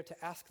be there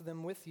to ask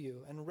them with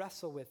you and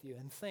wrestle with you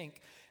and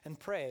think and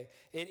pray.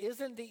 It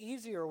isn't the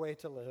easier way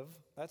to live,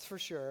 that's for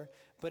sure,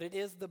 but it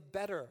is the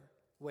better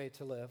way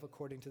to live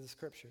according to the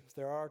scriptures.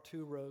 There are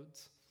two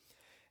roads.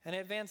 And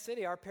at Van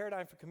City, our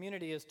paradigm for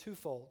community is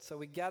twofold. So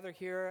we gather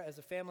here as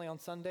a family on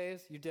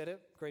Sundays. You did it.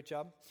 Great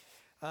job.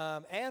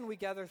 And we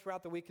gather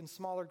throughout the week in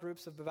smaller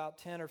groups of about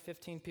 10 or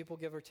 15 people,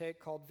 give or take,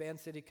 called Van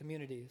City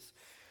communities.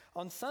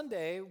 On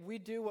Sunday, we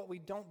do what we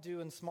don't do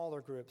in smaller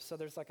groups. So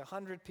there's like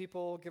 100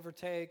 people, give or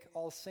take,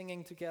 all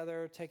singing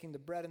together, taking the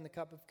bread and the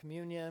cup of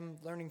communion,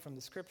 learning from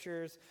the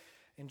scriptures,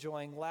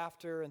 enjoying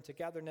laughter and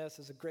togetherness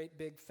as a great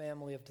big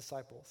family of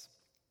disciples.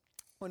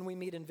 When we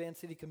meet in Van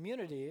City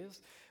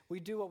communities,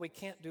 we do what we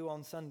can't do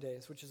on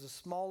Sundays, which is a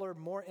smaller,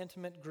 more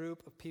intimate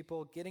group of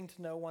people getting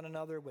to know one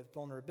another with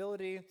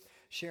vulnerability,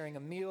 sharing a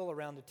meal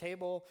around a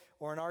table,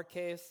 or in our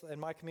case, in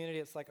my community,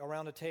 it's like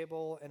around a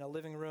table and a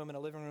living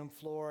room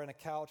floor and a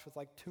couch with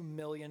like 2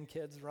 million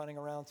kids running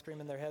around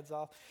screaming their heads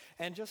off.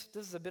 And just,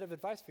 this is a bit of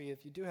advice for you.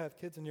 If you do have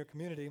kids in your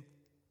community,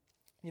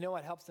 you know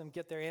what helps them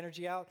get their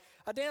energy out?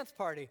 A dance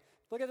party.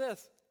 Look at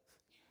this.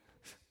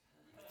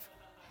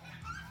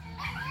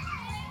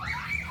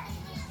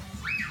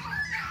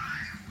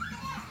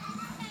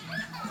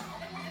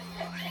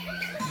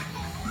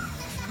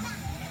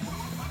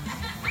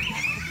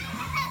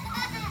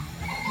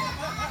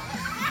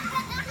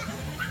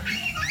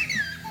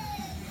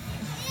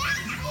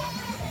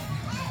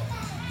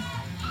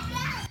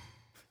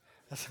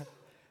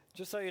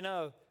 Just so you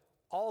know,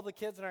 all the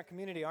kids in our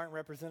community aren't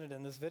represented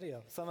in this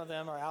video. Some of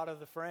them are out of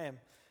the frame.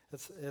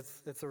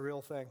 It's a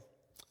real thing.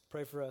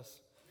 Pray for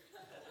us.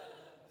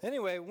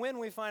 Anyway, when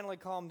we finally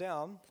calm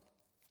down,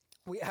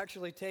 we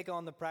actually take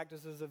on the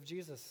practices of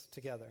Jesus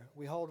together.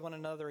 We hold one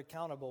another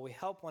accountable. We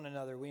help one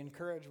another. We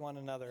encourage one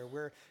another.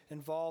 We're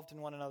involved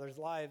in one another's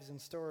lives and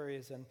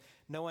stories and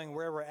knowing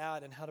where we're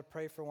at and how to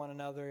pray for one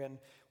another and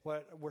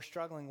what we're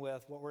struggling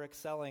with, what we're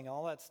excelling,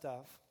 all that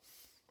stuff.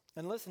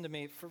 And listen to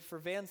me, for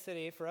Van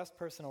City, for us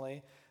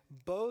personally,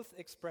 both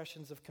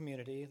expressions of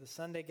community, the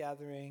Sunday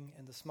gathering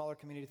and the smaller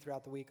community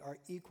throughout the week, are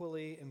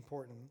equally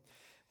important.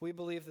 We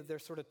believe that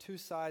there's sort of two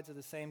sides of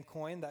the same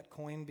coin, that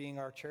coin being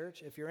our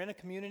church. If you're in a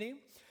community,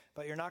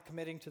 but you're not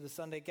committing to the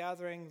Sunday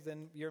gathering,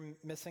 then you're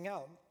missing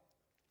out.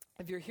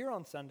 If you're here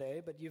on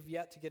Sunday, but you've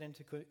yet to get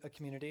into a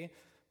community,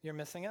 you're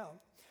missing out.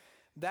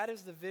 That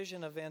is the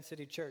vision of Van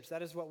City Church.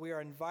 That is what we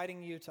are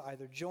inviting you to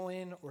either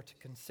join or to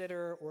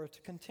consider or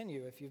to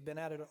continue if you've been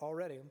at it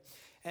already.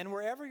 And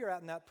wherever you're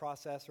at in that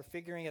process or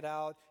figuring it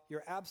out,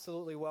 you're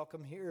absolutely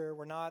welcome here.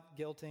 We're not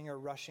guilting or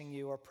rushing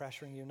you or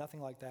pressuring you,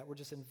 nothing like that. We're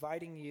just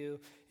inviting you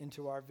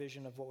into our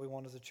vision of what we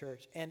want as a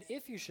church. And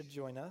if you should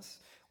join us,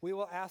 we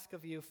will ask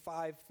of you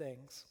 5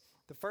 things.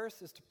 The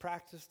first is to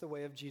practice the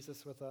way of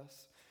Jesus with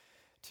us,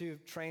 to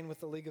train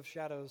with the League of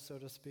Shadows, so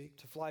to speak,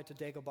 to fly to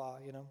Dagobah,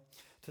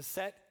 to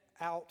set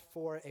out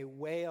for a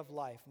way of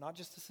life, not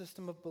just a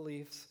system of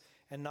beliefs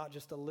and not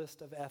just a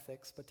list of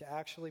ethics, but to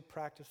actually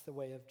practice the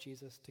way of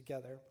Jesus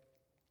together.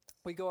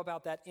 We go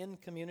about that in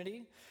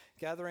community,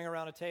 gathering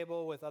around a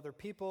table with other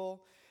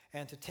people,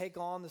 and to take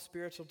on the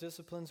spiritual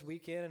disciplines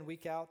week in and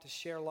week out, to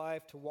share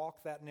life, to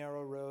walk that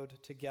narrow road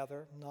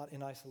together, not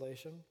in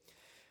isolation.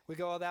 We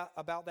go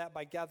about that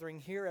by gathering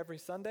here every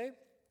Sunday.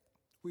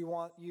 We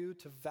want you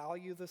to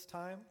value this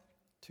time,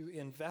 to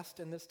invest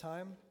in this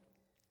time,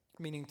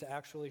 meaning to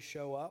actually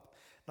show up,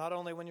 not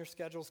only when your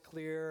schedule's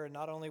clear and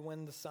not only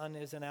when the sun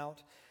isn't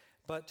out,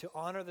 but to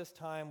honor this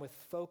time with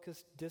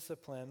focused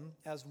discipline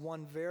as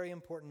one very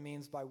important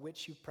means by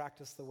which you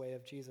practice the way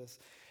of Jesus.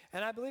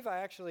 And I believe I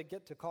actually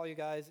get to call you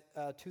guys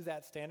to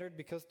that standard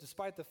because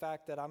despite the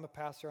fact that I'm a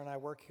pastor and I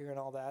work here and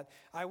all that,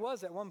 I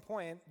was at one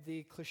point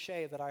the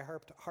cliche that I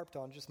harped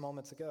on just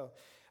moments ago.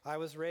 I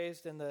was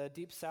raised in the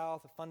Deep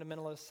South, a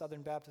fundamentalist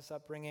Southern Baptist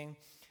upbringing.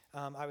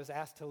 I was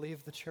asked to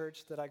leave the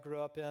church that I grew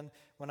up in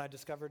when I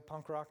discovered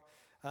punk rock.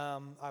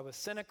 I was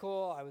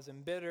cynical. I was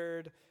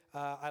embittered.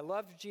 I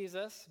loved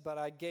Jesus, but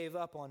I gave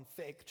up on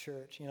fake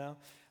church, you know.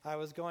 I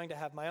was going to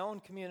have my own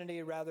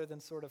community rather than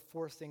sort of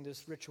forcing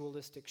this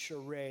ritualistic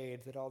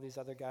charade that all these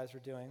other guys were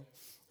doing.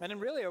 And then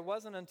really it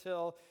wasn't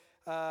until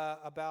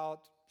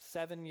about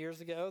 7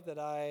 years ago that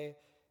I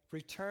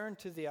returned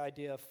to the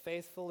idea of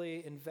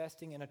faithfully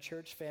investing in a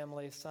church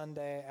family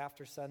Sunday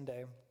after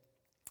Sunday.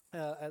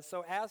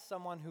 So as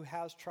someone who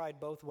has tried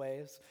both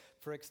ways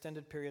for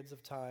extended periods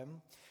of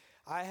time,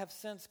 I have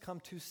since come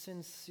to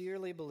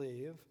sincerely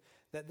believe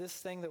that this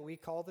thing that we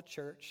call the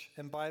church,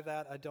 and by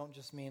that I don't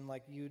just mean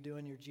like you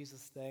doing your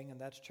Jesus thing and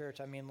that's church,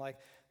 I mean like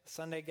the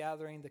Sunday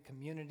gathering, the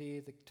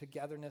community, the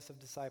togetherness of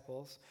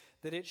disciples,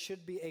 that it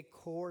should be a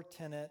core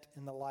tenet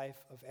in the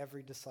life of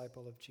every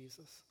disciple of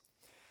Jesus.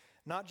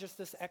 Not just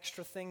this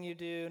extra thing you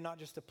do, not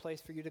just a place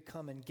for you to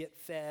come and get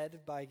fed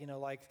by, you know,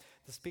 like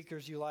the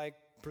speakers you like,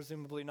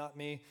 presumably not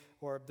me,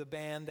 or the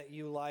band that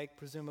you like,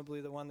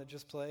 presumably the one that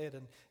just played,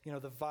 and, you know,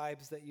 the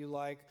vibes that you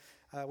like.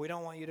 We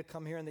don't want you to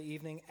come here in the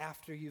evening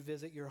after you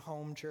visit your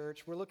home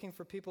church. We're looking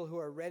for people who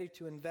are ready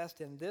to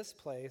invest in this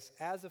place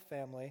as a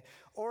family,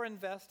 or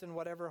invest in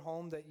whatever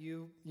home that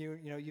you've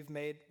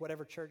made,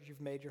 whatever church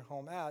you've made your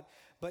home at,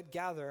 but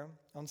gather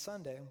on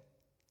Sunday.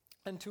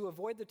 And to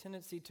avoid the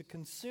tendency to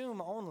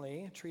consume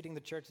only, treating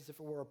the church as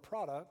if it were a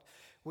product,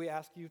 we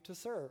ask you to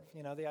serve.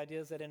 You know, the idea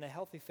is that in a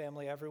healthy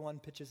family, everyone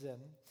pitches in.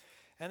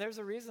 And there's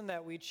a reason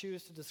that we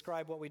choose to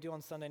describe what we do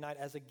on Sunday night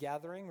as a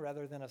gathering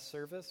rather than a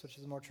service, which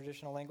is a more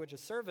traditional language. A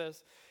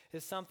service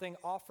is something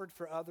offered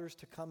for others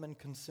to come and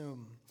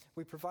consume.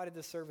 We provided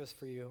this service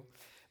for you.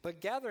 But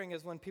gathering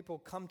is when people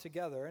come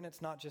together, and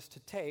it's not just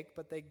to take,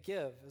 but they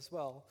give as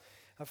well.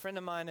 A friend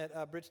of mine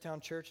at Bridgetown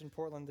Church in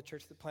Portland, the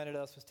church that planted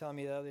us, was telling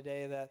me the other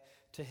day that,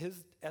 to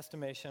his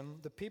estimation,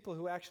 the people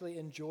who actually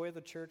enjoy the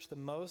church the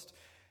most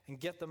and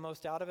get the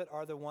most out of it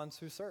are the ones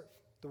who serve,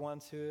 the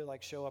ones who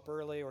like show up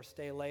early or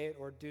stay late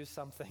or do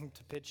something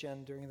to pitch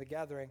in during the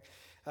gathering.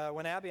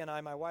 When Abby and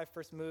I, my wife,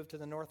 first moved to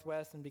the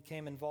Northwest and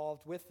became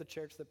involved with the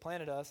church that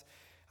planted us,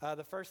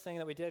 the first thing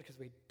that we did, because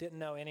we didn't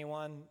know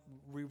anyone,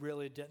 we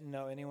really didn't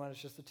know anyone,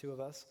 it's just the two of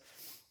us,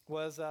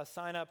 was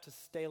sign up to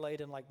stay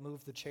late and like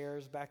move the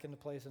chairs back into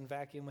place and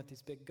vacuum with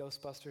these big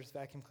Ghostbusters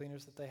vacuum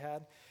cleaners that they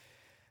had.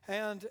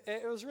 And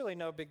it was really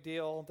no big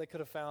deal. They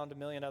could have found a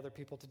million other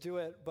people to do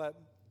it. But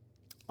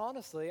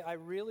honestly, I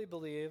really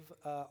believe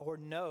or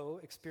know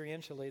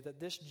experientially that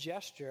this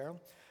gesture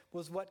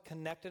was what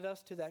connected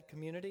us to that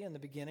community in the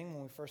beginning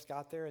when we first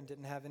got there and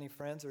didn't have any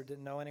friends or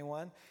didn't know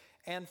anyone.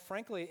 And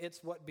frankly,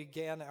 it's what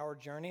began our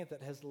journey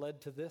that has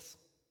led to this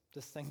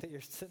thing that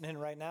you're sitting in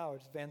right now,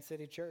 which is Van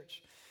City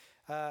Church.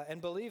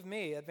 And believe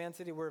me, at Van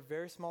City, we're a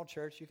very small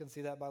church. You can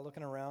see that by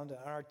looking around. And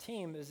our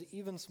team is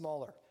even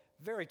smaller,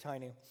 very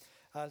tiny.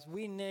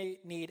 We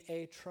need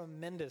a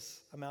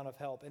tremendous amount of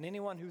help. And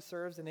anyone who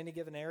serves in any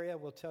given area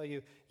will tell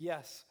you,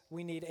 yes,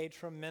 we need a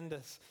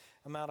tremendous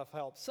amount of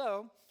help.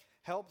 So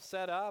help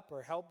set up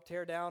or help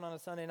tear down on a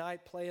Sunday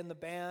night, play in the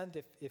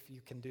band if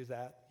you can do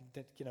that.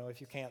 You know,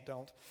 if you can't,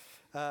 don't.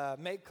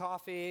 Make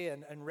coffee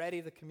and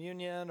ready the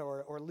communion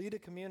or lead a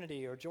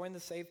community or join the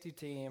safety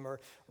team or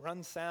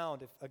run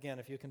sound,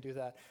 if you can do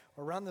that.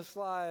 Or run the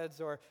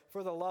slides or,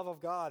 for the love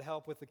of God,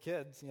 help with the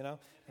kids, you know.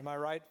 Am I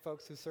right,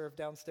 folks who serve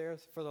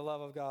downstairs? For the love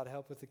of God,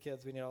 help with the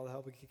kids. We need all the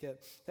help we can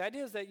get. The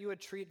idea is that you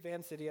would treat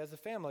Van City as a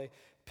family.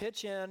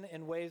 Pitch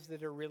in ways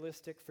that are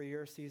realistic for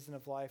your season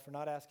of life. We're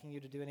not asking you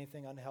to do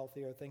anything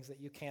unhealthy or things that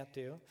you can't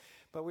do.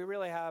 But we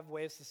really have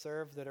ways to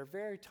serve that are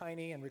very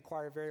tiny and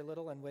require very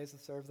little, and ways to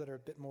serve that are a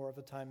bit more of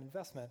a time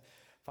investment.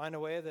 Find a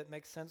way that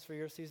makes sense for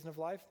your season of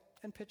life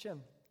and pitch in.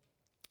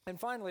 And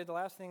finally, the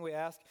last thing we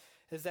ask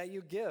is that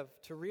you give.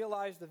 To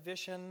realize the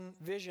vision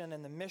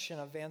and the mission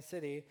of Van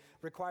City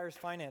requires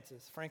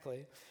finances,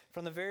 frankly.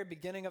 From the very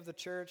beginning of the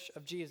Church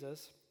of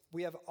Jesus,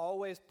 we have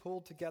always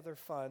pulled together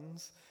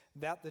funds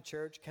that the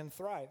church can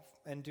thrive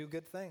and do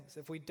good things.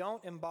 If we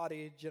don't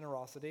embody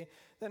generosity,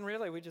 then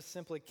really we just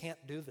simply can't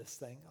do this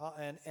thing.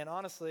 And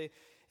honestly,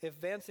 if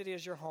Van City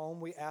is your home,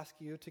 we ask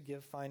you to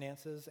give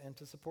finances and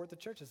to support the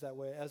churches that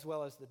way, as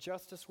well as the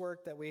justice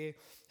work that we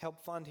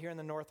help fund here in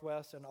the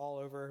Northwest and all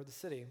over the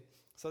city.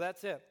 So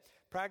that's it.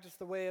 Practice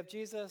the way of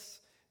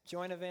Jesus,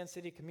 join a Van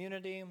City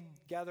community,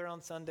 gather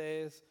on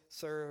Sundays,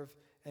 serve,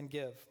 and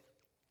give.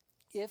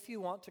 If you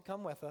want to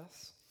come with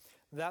us,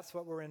 that's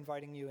what we're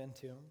inviting you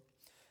into.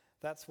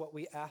 That's what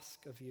we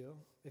ask of you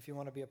if you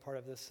want to be a part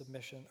of this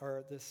submission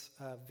or this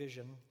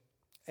vision.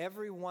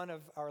 Every one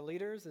of our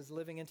leaders is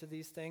living into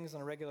these things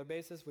on a regular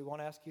basis. We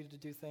won't ask you to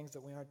do things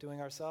that we aren't doing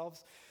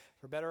ourselves.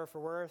 For better or for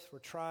worse, we're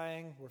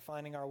trying, we're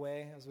finding our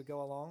way as we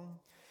go along.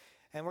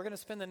 And we're going to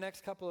spend the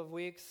next couple of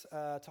weeks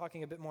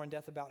talking a bit more in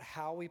depth about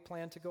how we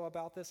plan to go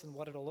about this and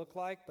what it'll look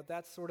like. But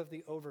that's sort of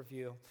the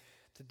overview,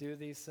 to do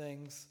these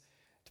things,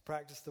 to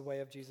practice the way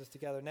of Jesus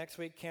together. Next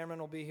week, Cameron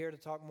will be here to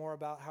talk more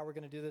about how we're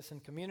going to do this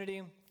in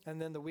community.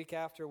 And then the week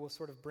after, we'll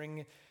sort of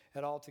bring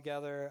it all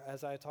together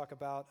as I talk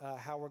about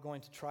how we're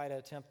going to try to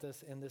attempt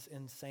this in this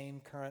insane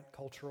current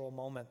cultural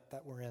moment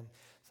that we're in.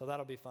 So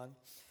that'll be fun.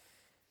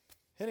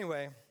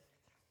 Anyway,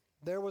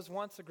 there was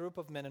once a group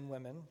of men and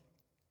women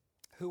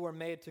who were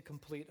made to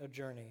complete a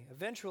journey.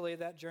 Eventually,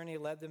 that journey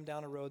led them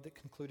down a road that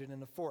concluded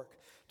in a fork.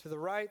 To the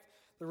right,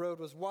 the road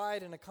was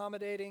wide and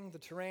accommodating. The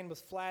terrain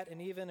was flat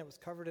and even. It was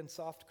covered in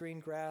soft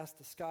green grass.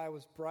 The sky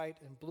was bright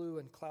and blue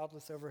and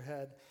cloudless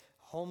overhead.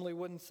 A homely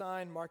wooden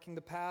sign marking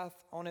the path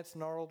on its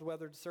gnarled,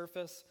 weathered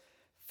surface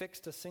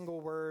fixed a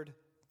single word,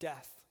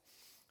 death.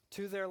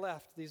 To their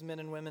left, these men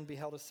and women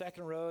beheld a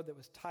second road that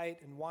was tight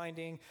and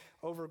winding,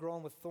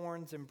 overgrown with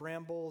thorns and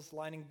brambles,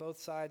 lining both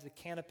sides, a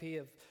canopy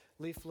of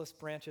leafless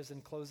branches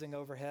enclosing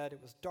overhead.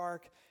 It was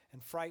dark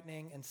and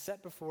frightening, and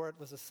set before it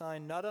was a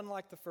sign not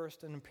unlike the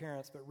first in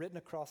appearance, but written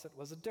across it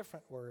was a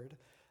different word,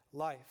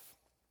 life.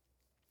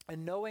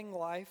 And knowing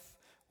life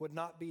would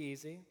not be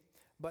easy,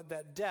 but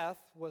that death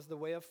was the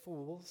way of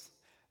fools,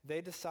 they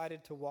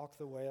decided to walk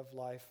the way of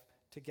life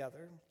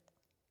together.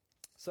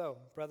 So,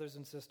 brothers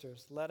and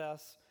sisters, let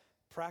us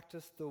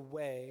practice the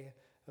way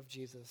of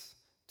Jesus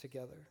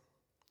together.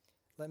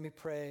 Let me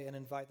pray and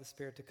invite the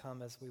Spirit to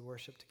come as we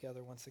worship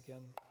together once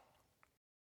again.